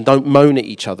workplace, and don't moan at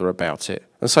each other about it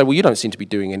and say, well, you don't seem to be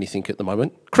doing anything at the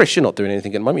moment. Chris, you're not doing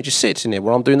anything at the moment. You just sit in here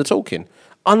while I'm doing the talking.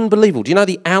 Unbelievable. Do you know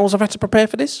the hours I've had to prepare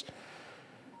for this?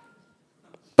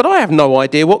 But I have no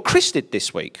idea what Chris did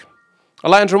this week.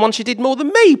 Alandra, once she did more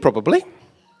than me, probably.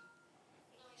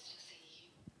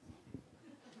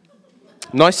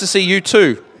 Nice to see you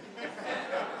too.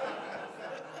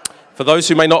 For those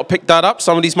who may not have picked that up,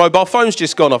 somebody's mobile phone's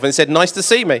just gone off and said, nice to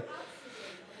see me.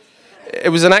 It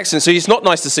was an accident, so it's not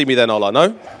nice to see me then, all I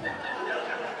know.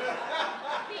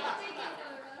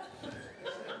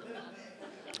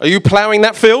 Are you ploughing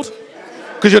that field?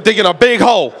 Because you're digging a big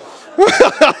hole.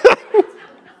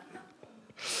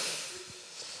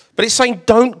 But it's saying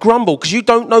don't grumble, because you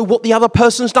don't know what the other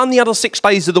person's done the other 6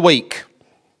 days of the week.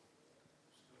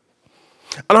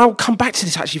 And I'll come back to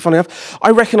this, actually, funny enough. I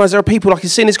recognise there are people, I can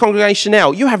see in this congregation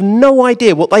now, you have no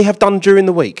idea what they have done during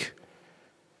the week.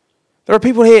 There are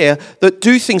people here that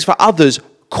do things for others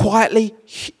quietly,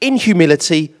 in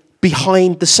humility,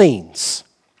 behind the scenes.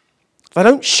 They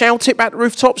don't shout it back the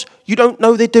rooftops. You don't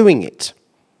know they're doing it.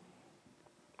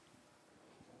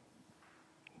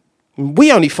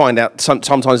 We only find out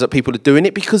sometimes that people are doing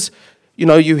it because,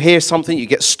 you hear something, you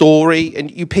get a story, and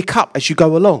you pick up as you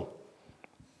go along.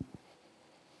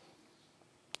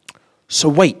 So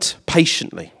wait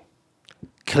patiently.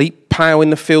 Keep ploughing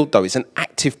the field, though. It's an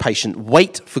active patient.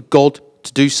 Wait for God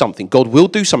to do something. God will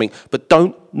do something, but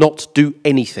don't not do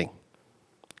anything.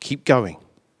 Keep going.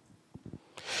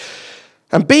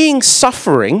 And being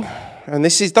suffering, and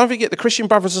this is, don't forget, the Christian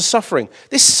brothers are suffering.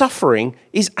 This suffering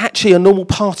is actually a normal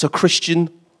part of Christian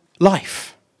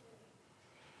life.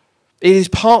 It is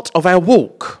part of our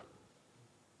walk.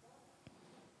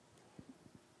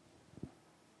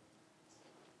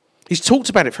 He's talked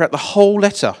about it throughout the whole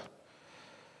letter.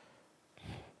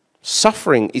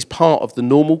 Suffering is part of the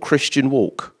normal Christian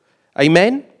walk.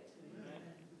 Amen?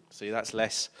 See, that's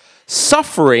less.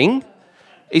 Suffering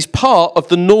is part of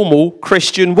the normal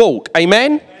Christian walk.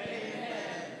 Amen?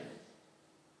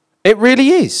 It really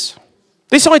is.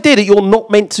 This idea that you're not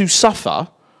meant to suffer,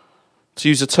 to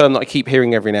use a term that I keep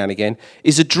hearing every now and again,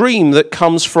 is a dream that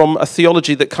comes from a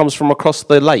theology that comes from across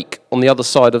the lake on the other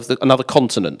side of another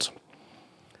continent.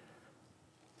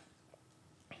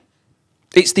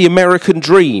 It's the American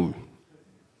dream.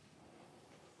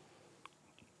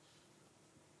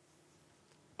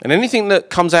 And anything that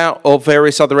comes out of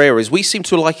various other areas, we seem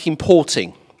to like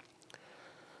importing.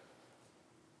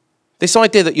 This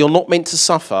idea that you're not meant to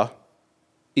suffer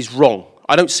is wrong.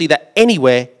 I don't see that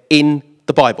anywhere in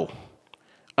the Bible.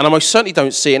 And I most certainly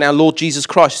don't see it in our Lord Jesus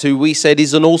Christ, who we said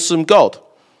is an awesome God.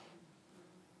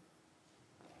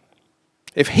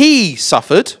 If he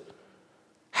suffered,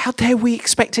 how dare we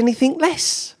expect anything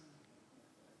less?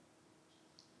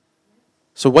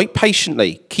 So wait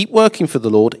patiently. Keep working for the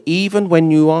Lord, even when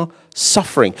you are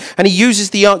suffering. And he uses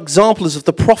the examples of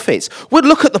the prophets. We'd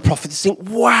look at the prophets and think,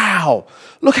 wow,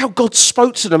 look how God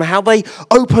spoke to them, how they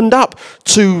opened up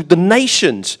to the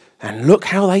nations, and look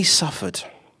how they suffered.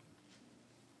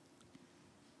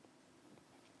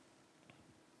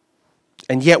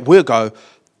 And yet we'll go,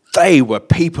 they were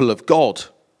people of God.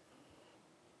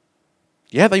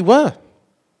 Yeah, they were.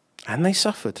 And they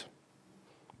suffered.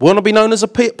 Want to be known as a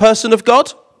person of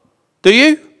God? Do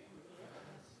you?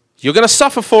 You're going to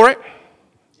suffer for it.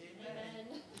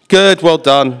 Amen. Good, well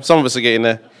done. Some of us are getting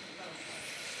there.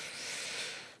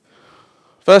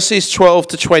 Verses 12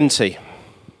 to 20.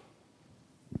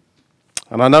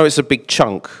 And I know it's a big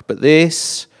chunk, but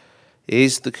this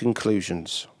is the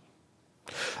conclusions.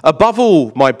 Above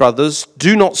all, my brothers,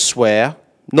 do not swear,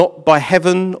 not by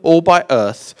heaven or by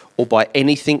earth or by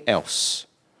anything else.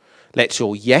 Let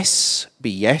your yes be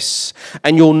yes,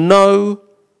 and your no,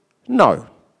 no.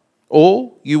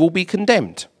 or you will be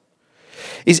condemned.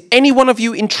 Is any one of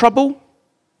you in trouble?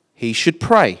 He should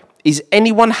pray. Is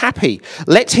anyone happy?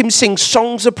 Let him sing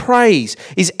songs of praise.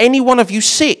 Is any one of you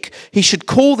sick? He should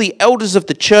call the elders of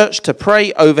the church to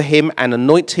pray over him and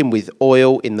anoint him with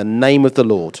oil in the name of the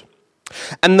Lord.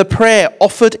 And the prayer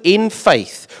offered in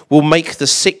faith will make the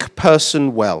sick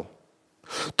person well.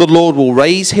 The Lord will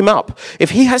raise him up. If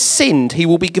he has sinned, he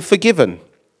will be forgiven.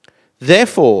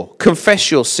 Therefore, confess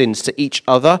your sins to each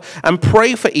other and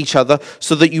pray for each other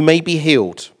so that you may be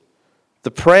healed.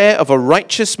 The prayer of a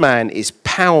righteous man is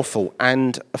powerful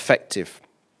and effective.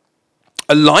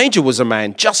 Elijah was a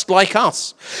man just like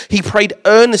us. He prayed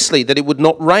earnestly that it would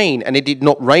not rain, and it did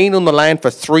not rain on the land for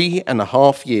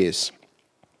 3.5 years.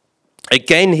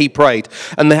 Again he prayed,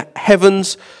 and the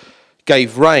heavens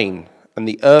gave rain, and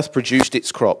the earth produced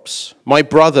its crops. My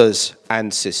brothers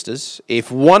and sisters, if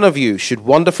one of you should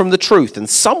wander from the truth and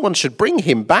someone should bring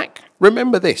him back,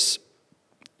 remember this.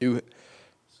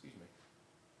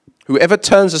 Whoever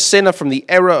turns a sinner from the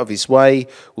error of his way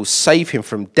will save him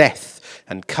from death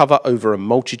and cover over a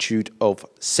multitude of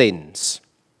sins.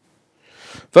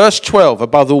 Verse 12,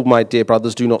 above all, my dear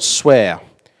brothers, do not swear,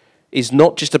 is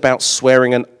not just about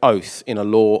swearing an oath in a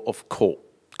law of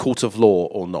court of law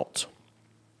or not.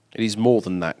 It is more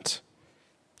than that.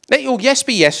 Let your yes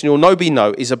be yes and your no be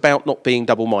no is about not being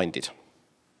double-minded.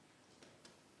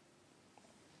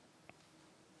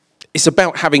 It's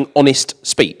about having honest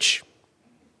speech.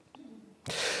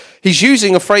 He's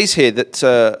using a phrase here that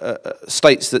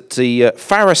states that the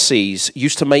Pharisees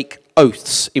used to make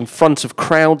oaths in front of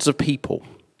crowds of people.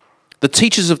 The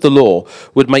teachers of the law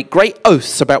would make great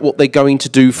oaths about what they're going to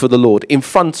do for the Lord in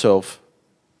front of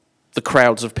the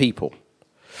crowds of people.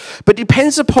 But it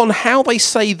depends upon how they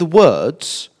say the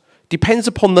words, depends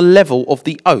upon the level of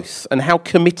the oath and how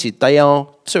committed they are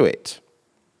to it.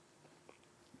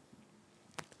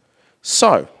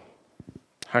 So,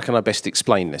 how can I best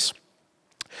explain this?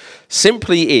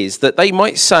 Simply is that they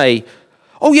might say,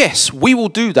 oh yes, we will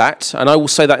do that, and I will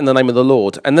say that in the name of the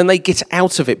Lord, and then they get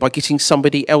out of it by getting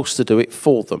somebody else to do it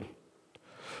for them.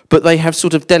 But they have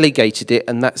sort of delegated it,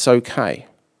 and that's okay.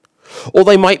 Or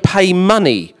they might pay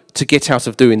money to get out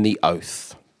of doing the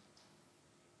oath.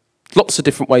 Lots of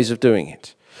different ways of doing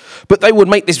it. But they would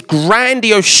make this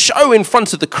grandiose show in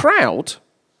front of the crowd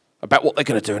about what they're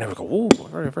going to do, and everyone go, oh,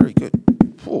 very, very good.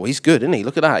 Oh, he's good, isn't he?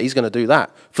 Look at that. He's going to do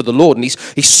that for the Lord. And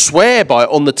he swear by it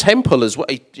on the temple as well,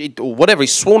 or whatever.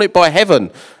 He's sworn it by heaven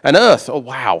and earth. Oh,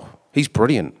 wow. He's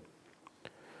brilliant.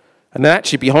 And then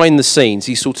actually behind the scenes,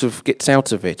 he sort of gets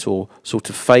out of it or sort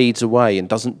of fades away and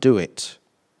doesn't do it.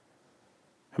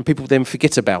 And people then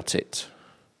forget about it.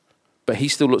 But he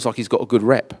still looks like he's got a good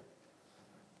rep.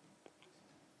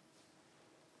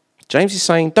 James is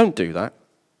saying, don't do that.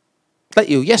 Let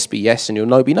your yes be yes and your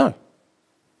no be no.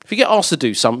 If you get asked to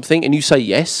do something and you say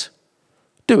yes,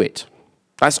 do it.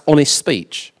 That's honest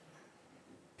speech.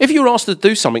 If you're asked to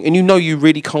do something and you know you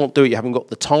really can't do it, you haven't got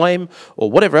the time or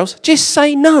whatever else, just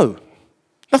say no.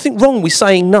 Nothing wrong with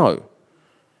saying no.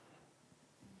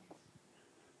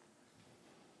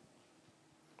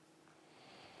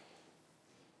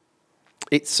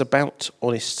 It's about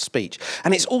honest speech.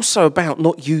 And it's also about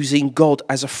not using God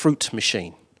as a fruit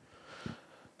machine.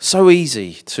 So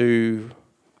easy to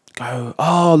go,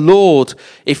 oh, Lord,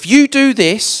 if you do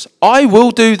this, I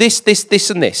will do this, this, this,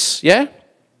 and this. Yeah?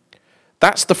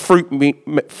 That's the fruit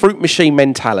machine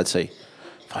mentality.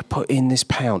 If I put in this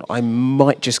pound, I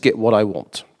might just get what I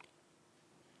want.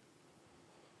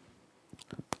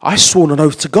 I sworn an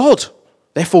oath to God.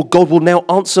 Therefore, God will now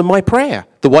answer my prayer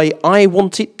the way I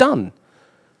want it done.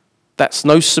 That's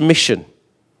no submission.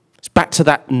 It's back to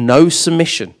that no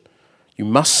submission. You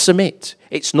must submit.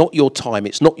 It's not your time.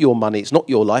 It's not your money. It's not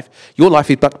your life. Your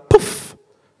life is but poof.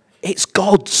 It's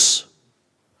God's.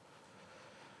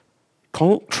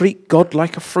 Can't treat God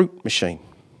like a fruit machine.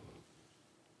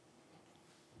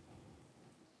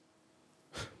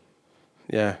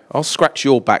 Yeah, I'll scratch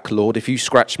your back, Lord, if you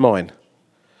scratch mine.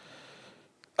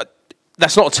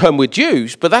 That's not a term we'd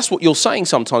use, but that's what you're saying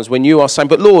sometimes when you are saying,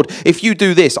 but Lord, if you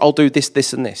do this, I'll do this,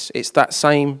 this, and this. It's that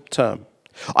same term.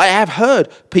 I have heard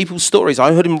people's stories.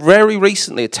 I heard him very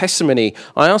recently, a testimony.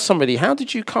 I asked somebody, how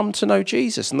did you come to know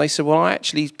Jesus? And they said, well, I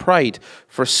actually prayed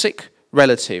for a sick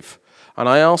relative. And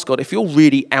I asked God, if you're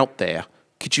really out there,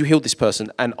 could you heal this person?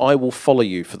 And I will follow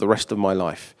you for the rest of my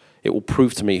life. It will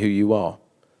prove to me who you are.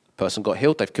 The person got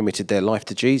healed. They've committed their life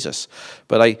to Jesus.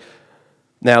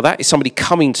 Now, that is somebody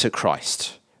coming to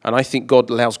Christ, and I think God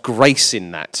allows grace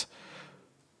in that.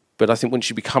 But I think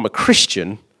once you become a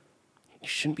Christian, you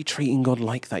shouldn't be treating God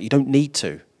like that. You don't need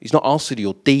to. He's not asking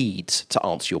your deeds to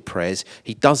answer your prayers.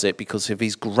 He does it because of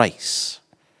his grace.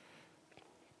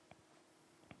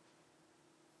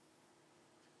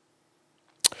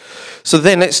 So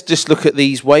then let's just look at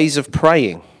these ways of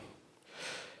praying.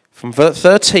 From verse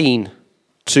 13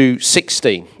 to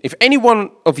 16. If any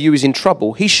one of you is in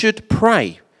trouble, he should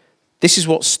pray. This is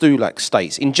what Stulac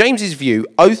states. In James's view,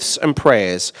 oaths and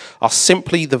prayers are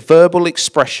simply the verbal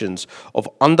expressions of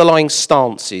underlying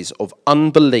stances of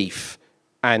unbelief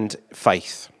and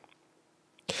faith.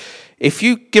 If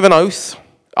you give an oath,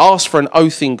 ask for an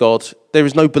oath in God, there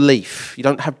is no belief. You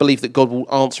don't have belief that God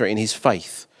will answer it in his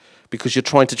faith because you're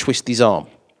trying to twist his arm.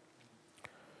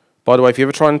 By the way, if you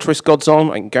ever try and twist God's arm,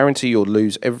 I can guarantee you'll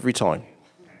lose every time.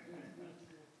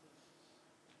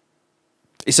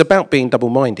 It's about being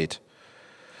double-minded.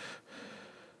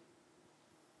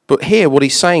 But here, what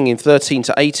he's saying in 13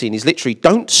 to 18 is literally,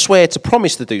 don't swear to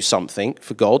promise to do something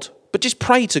for God, but just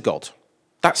pray to God.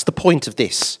 That's the point of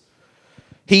this.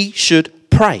 He should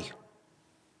pray.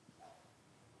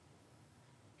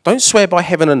 Don't swear by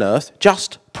heaven and earth,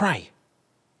 just pray.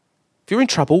 If you're in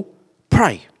trouble,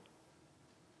 pray.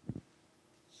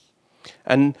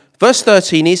 And verse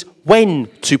 13 is when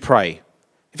to pray.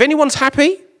 If anyone's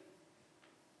happy,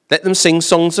 let them sing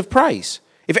songs of praise.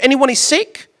 If anyone is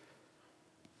sick,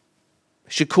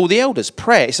 should call the elders.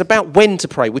 Prayer, it's about when to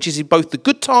pray, which is in both the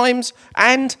good times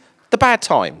and the bad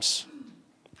times.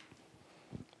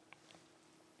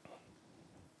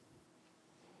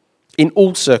 In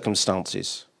all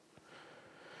circumstances.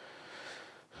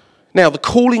 Now, the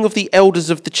calling of the elders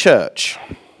of the church.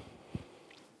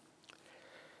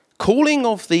 Calling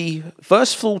of the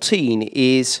verse 14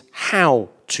 is how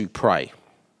to pray.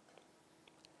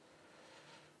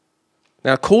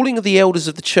 Now, calling of the elders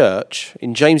of the church,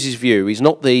 in James's view, is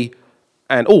not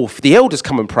if the elders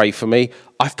come and pray for me,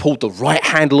 I've pulled the right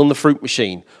handle on the fruit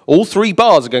machine. All 3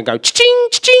 bars are going to go cha-ching,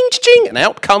 cha-ching, cha-ching, and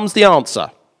out comes the answer.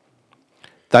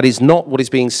 That is not what is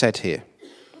being said here.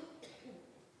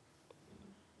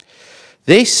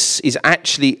 This is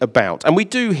actually about, and we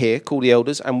do here call the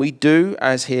elders, and we do,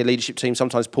 as here leadership team,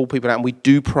 sometimes pull people out, and we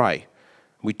do pray.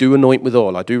 We do anoint with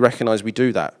oil. I do recognise we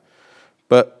do that.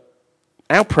 But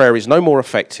our prayer is no more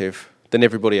effective than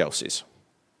everybody else's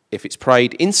if it's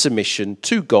prayed in submission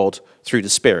to God through the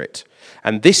Spirit.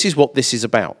 And this is what this is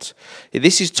about.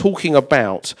 This is talking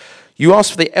about, you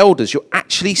ask for the elders, you're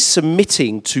actually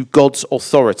submitting to God's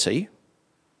authority.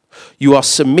 You are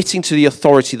submitting to the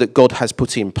authority that God has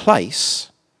put in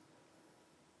place.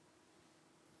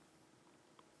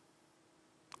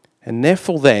 And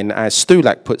therefore then, as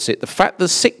Stulac puts it, the fact that the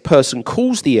sick person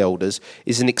calls the elders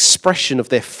is an expression of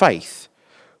their faith,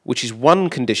 which is one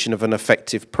condition of an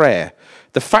effective prayer.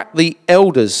 The fact the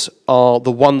elders are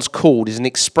the ones called is an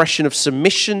expression of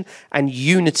submission and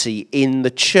unity in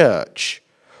the church,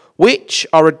 which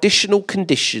are additional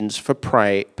conditions for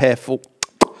powerful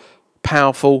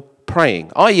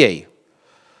praying, i.e.,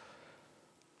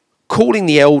 calling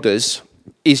the elders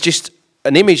is just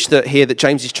an image that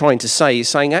James is trying to say, is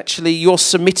saying actually you're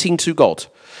submitting to God.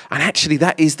 And actually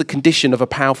that is the condition of a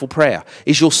powerful prayer,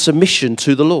 is your submission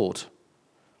to the Lord.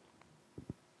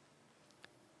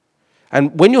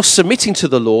 And when you're submitting to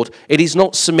the Lord, it is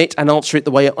not submit and answer it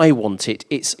the way I want it.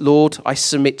 It's, Lord, I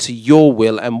submit to your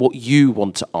will and what you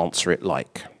want to answer it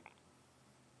like.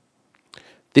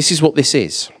 This is what this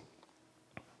is.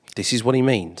 This is what he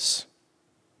means.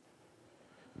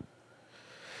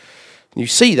 You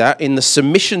see that in the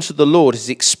submission to the Lord is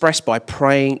expressed by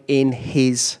praying in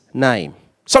his name.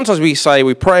 Sometimes we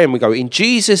pray and we go, in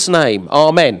Jesus' name,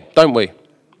 amen, don't we?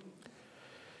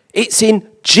 It's in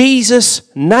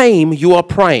Jesus' name you are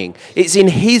praying. It's in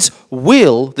his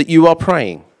will that you are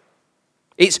praying.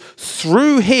 It's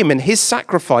through him and his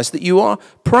sacrifice that you are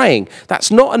praying.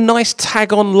 That's not a nice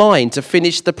tag-on line to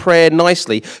finish the prayer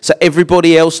nicely so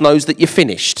everybody else knows that you're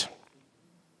finished.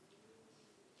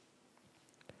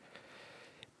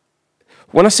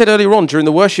 When I said earlier on during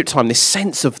the worship time, this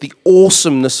sense of the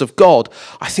awesomeness of God,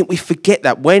 I think we forget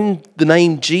that when the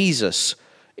name Jesus,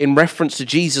 in reference to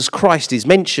Jesus Christ, is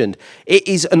mentioned, it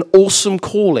is an awesome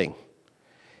calling.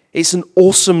 It's an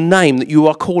awesome name that you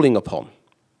are calling upon.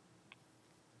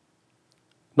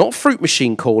 Not fruit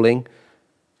machine calling,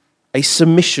 a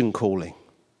submission calling.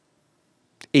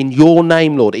 In your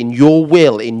name, Lord, in your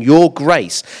will, in your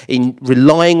grace, in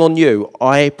relying on you,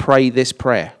 I pray this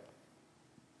prayer.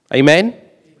 Amen? Amen.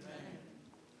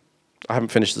 I haven't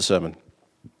finished the sermon.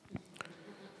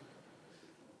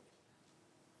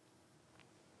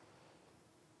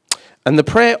 And the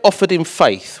prayer offered in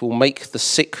faith will make the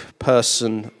sick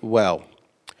person well.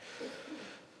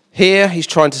 Here he's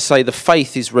trying to say the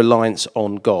faith is reliance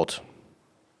on God.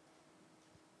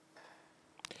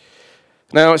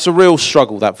 Now it's a real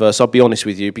struggle, that verse, I'll be honest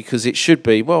with you, because it should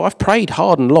be, well, I've prayed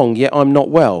hard and long, yet I'm not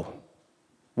well.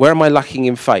 Where am I lacking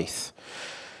in faith?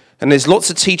 And there's lots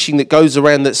of teaching that goes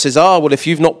around that says, well, if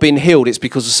you've not been healed, it's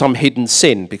because of some hidden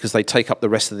sin, because they take up the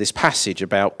rest of this passage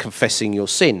about confessing your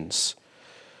sins.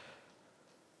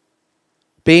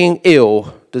 Being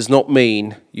ill does not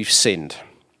mean you've sinned.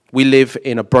 We live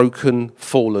in a broken,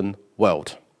 fallen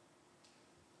world.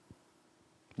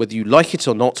 Whether you like it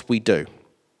or not, we do.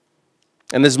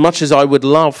 And as much as I would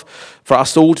love for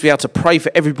us all to be able to pray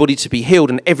for everybody to be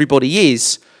healed, and everybody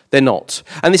is, they're not.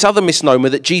 And this other misnomer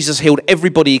that Jesus healed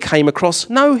everybody he came across,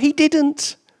 no, he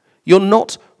didn't. You're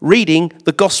not reading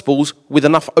the Gospels with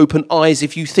enough open eyes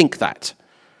if you think that.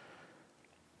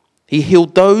 He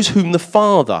healed those whom the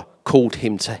Father called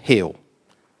him to heal.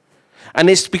 And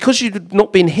it's because you've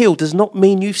not been healed does not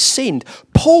mean you've sinned.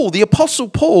 Paul, the Apostle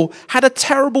Paul, had a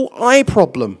terrible eye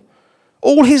problem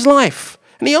all his life.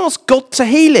 And he asked God to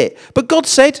heal it. But God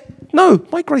said, no,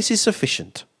 my grace is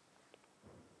sufficient.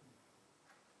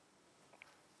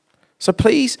 So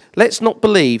please, let's not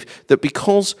believe that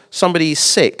because somebody is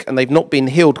sick and they've not been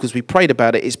healed because we prayed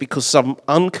about it, is because some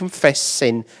unconfessed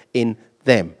sin in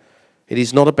them. It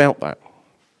is not about that.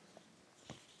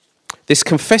 This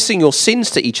confessing your sins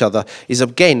to each other is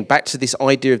again back to this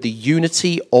idea of the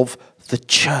unity of the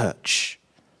church.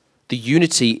 The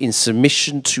unity in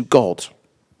submission to God.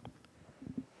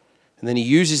 And then he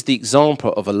uses the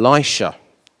example of Elisha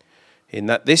in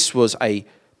that this was a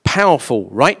powerful,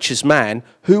 righteous man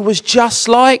who was just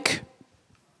like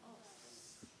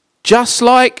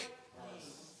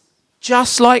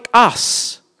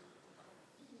us.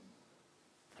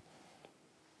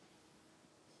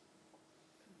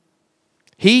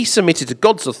 He submitted to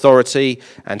God's authority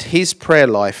and his prayer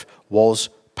life was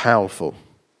powerful.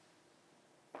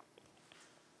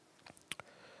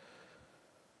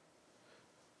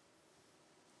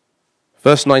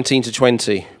 Verse 19 to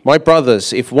 20. My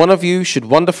brothers, if one of you should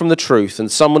wander from the truth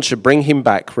and someone should bring him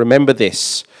back, remember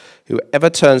this.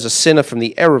 Whoever turns a sinner from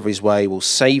the error of his way will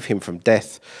save him from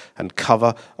death and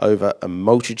cover over a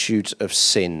multitude of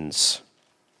sins.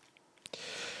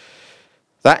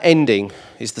 That ending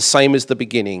is the same as the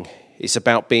beginning. It's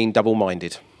about being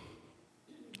double-minded.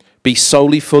 Be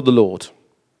solely for the Lord.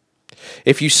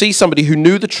 If you see somebody who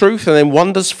knew the truth and then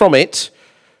wanders from it,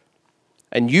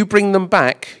 and you bring them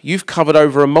back, you've covered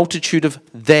over a multitude of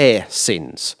their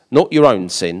sins, not your own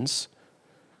sins.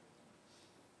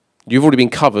 You've already been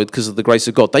covered because of the grace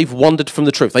of God. They've wandered from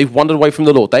the truth. They've wandered away from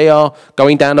the Lord. They are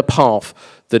going down a path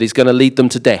that is going to lead them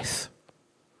to death.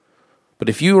 But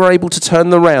if you are able to turn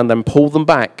them around and pull them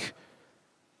back,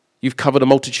 you've covered a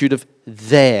multitude of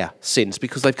their sins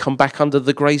because they've come back under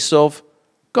the grace of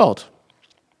God.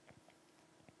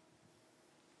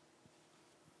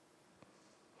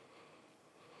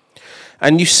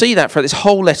 And you see that for this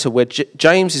whole letter where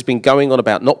James has been going on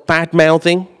about not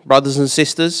bad-mouthing brothers and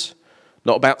sisters,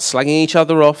 not about slagging each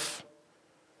other off.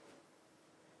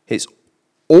 It's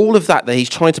all of that he's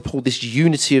trying to pull this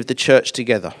unity of the church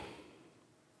together.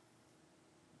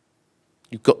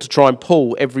 You've got to try and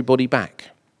pull everybody back.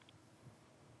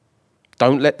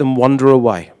 Don't let them wander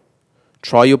away.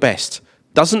 Try your best.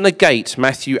 Doesn't negate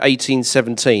Matthew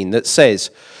 18:17 that says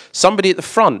somebody at the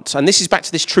front, and this is back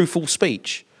to this true-false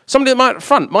speech, somebody at the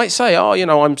front might say,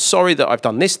 I'm sorry that I've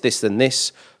done this, this, and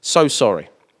this. So sorry.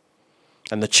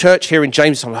 And the church here in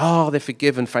James is saying, they're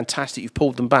forgiven, fantastic, you've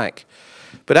pulled them back.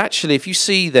 But actually, if you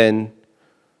see then,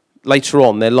 later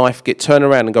on, their life get turned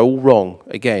around and go all wrong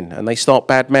again, and they start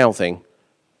bad-mouthing,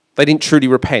 they didn't truly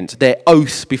repent. Their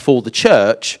oath before the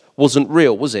church wasn't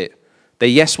real, was it? Their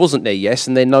yes wasn't their yes,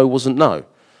 and their no wasn't no.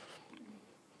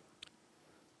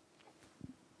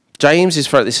 James is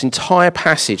throughout this entire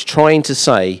passage trying to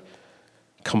say,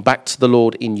 come back to the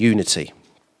Lord in unity.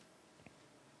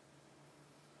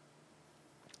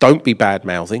 Don't be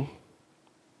bad-mouthing.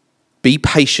 Be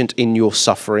patient in your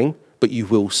suffering, but you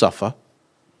will suffer.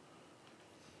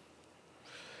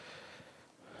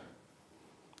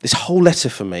 This whole letter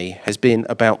for me has been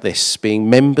about this, being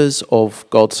members of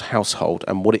God's household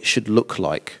and what it should look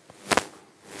like.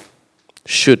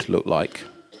 Should look like.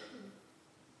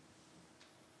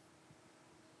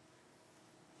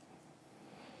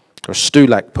 Or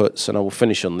Stulac puts, and I will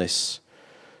finish on this,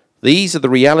 these are the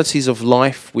realities of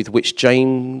life with which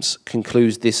James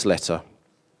concludes this letter.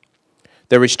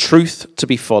 There is truth to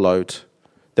be followed.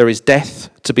 There is death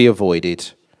to be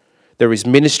avoided. There is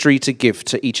ministry to give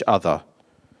to each other.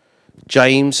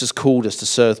 James has called us to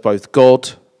serve both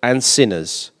God and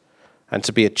sinners and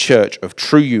to be a church of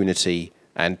true unity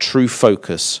and true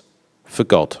focus for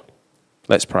God.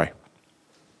 Let's pray.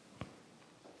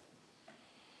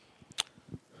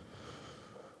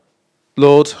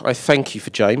 Lord, I thank you for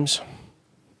James.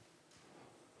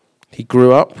 He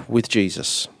grew up with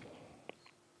Jesus.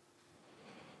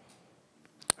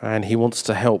 And he wants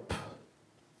to help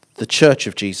the Church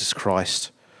of Jesus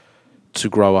Christ to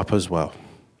grow up as well.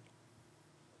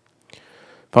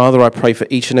 Father, I pray for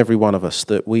each and every one of us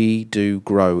that we do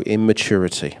grow in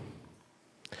maturity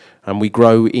and we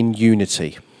grow in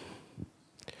unity.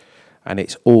 And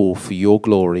it's all for your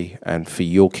glory and for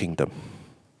your kingdom.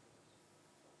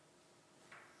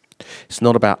 It's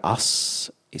not about us,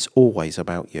 it's always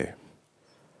about you.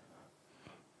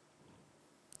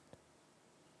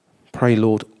 Pray,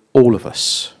 Lord, all of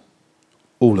us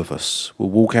will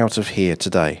walk out of here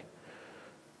today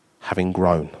having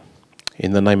grown.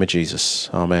 In the name of Jesus,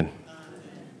 amen.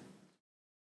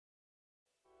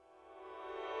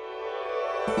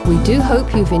 We do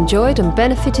hope you've enjoyed and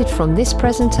benefited from this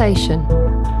presentation.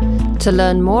 To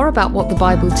learn more about what the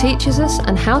Bible teaches us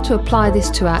and how to apply this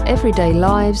to our everyday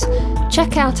lives,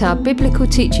 check out our biblical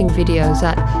teaching videos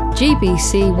at gbcweb.tv.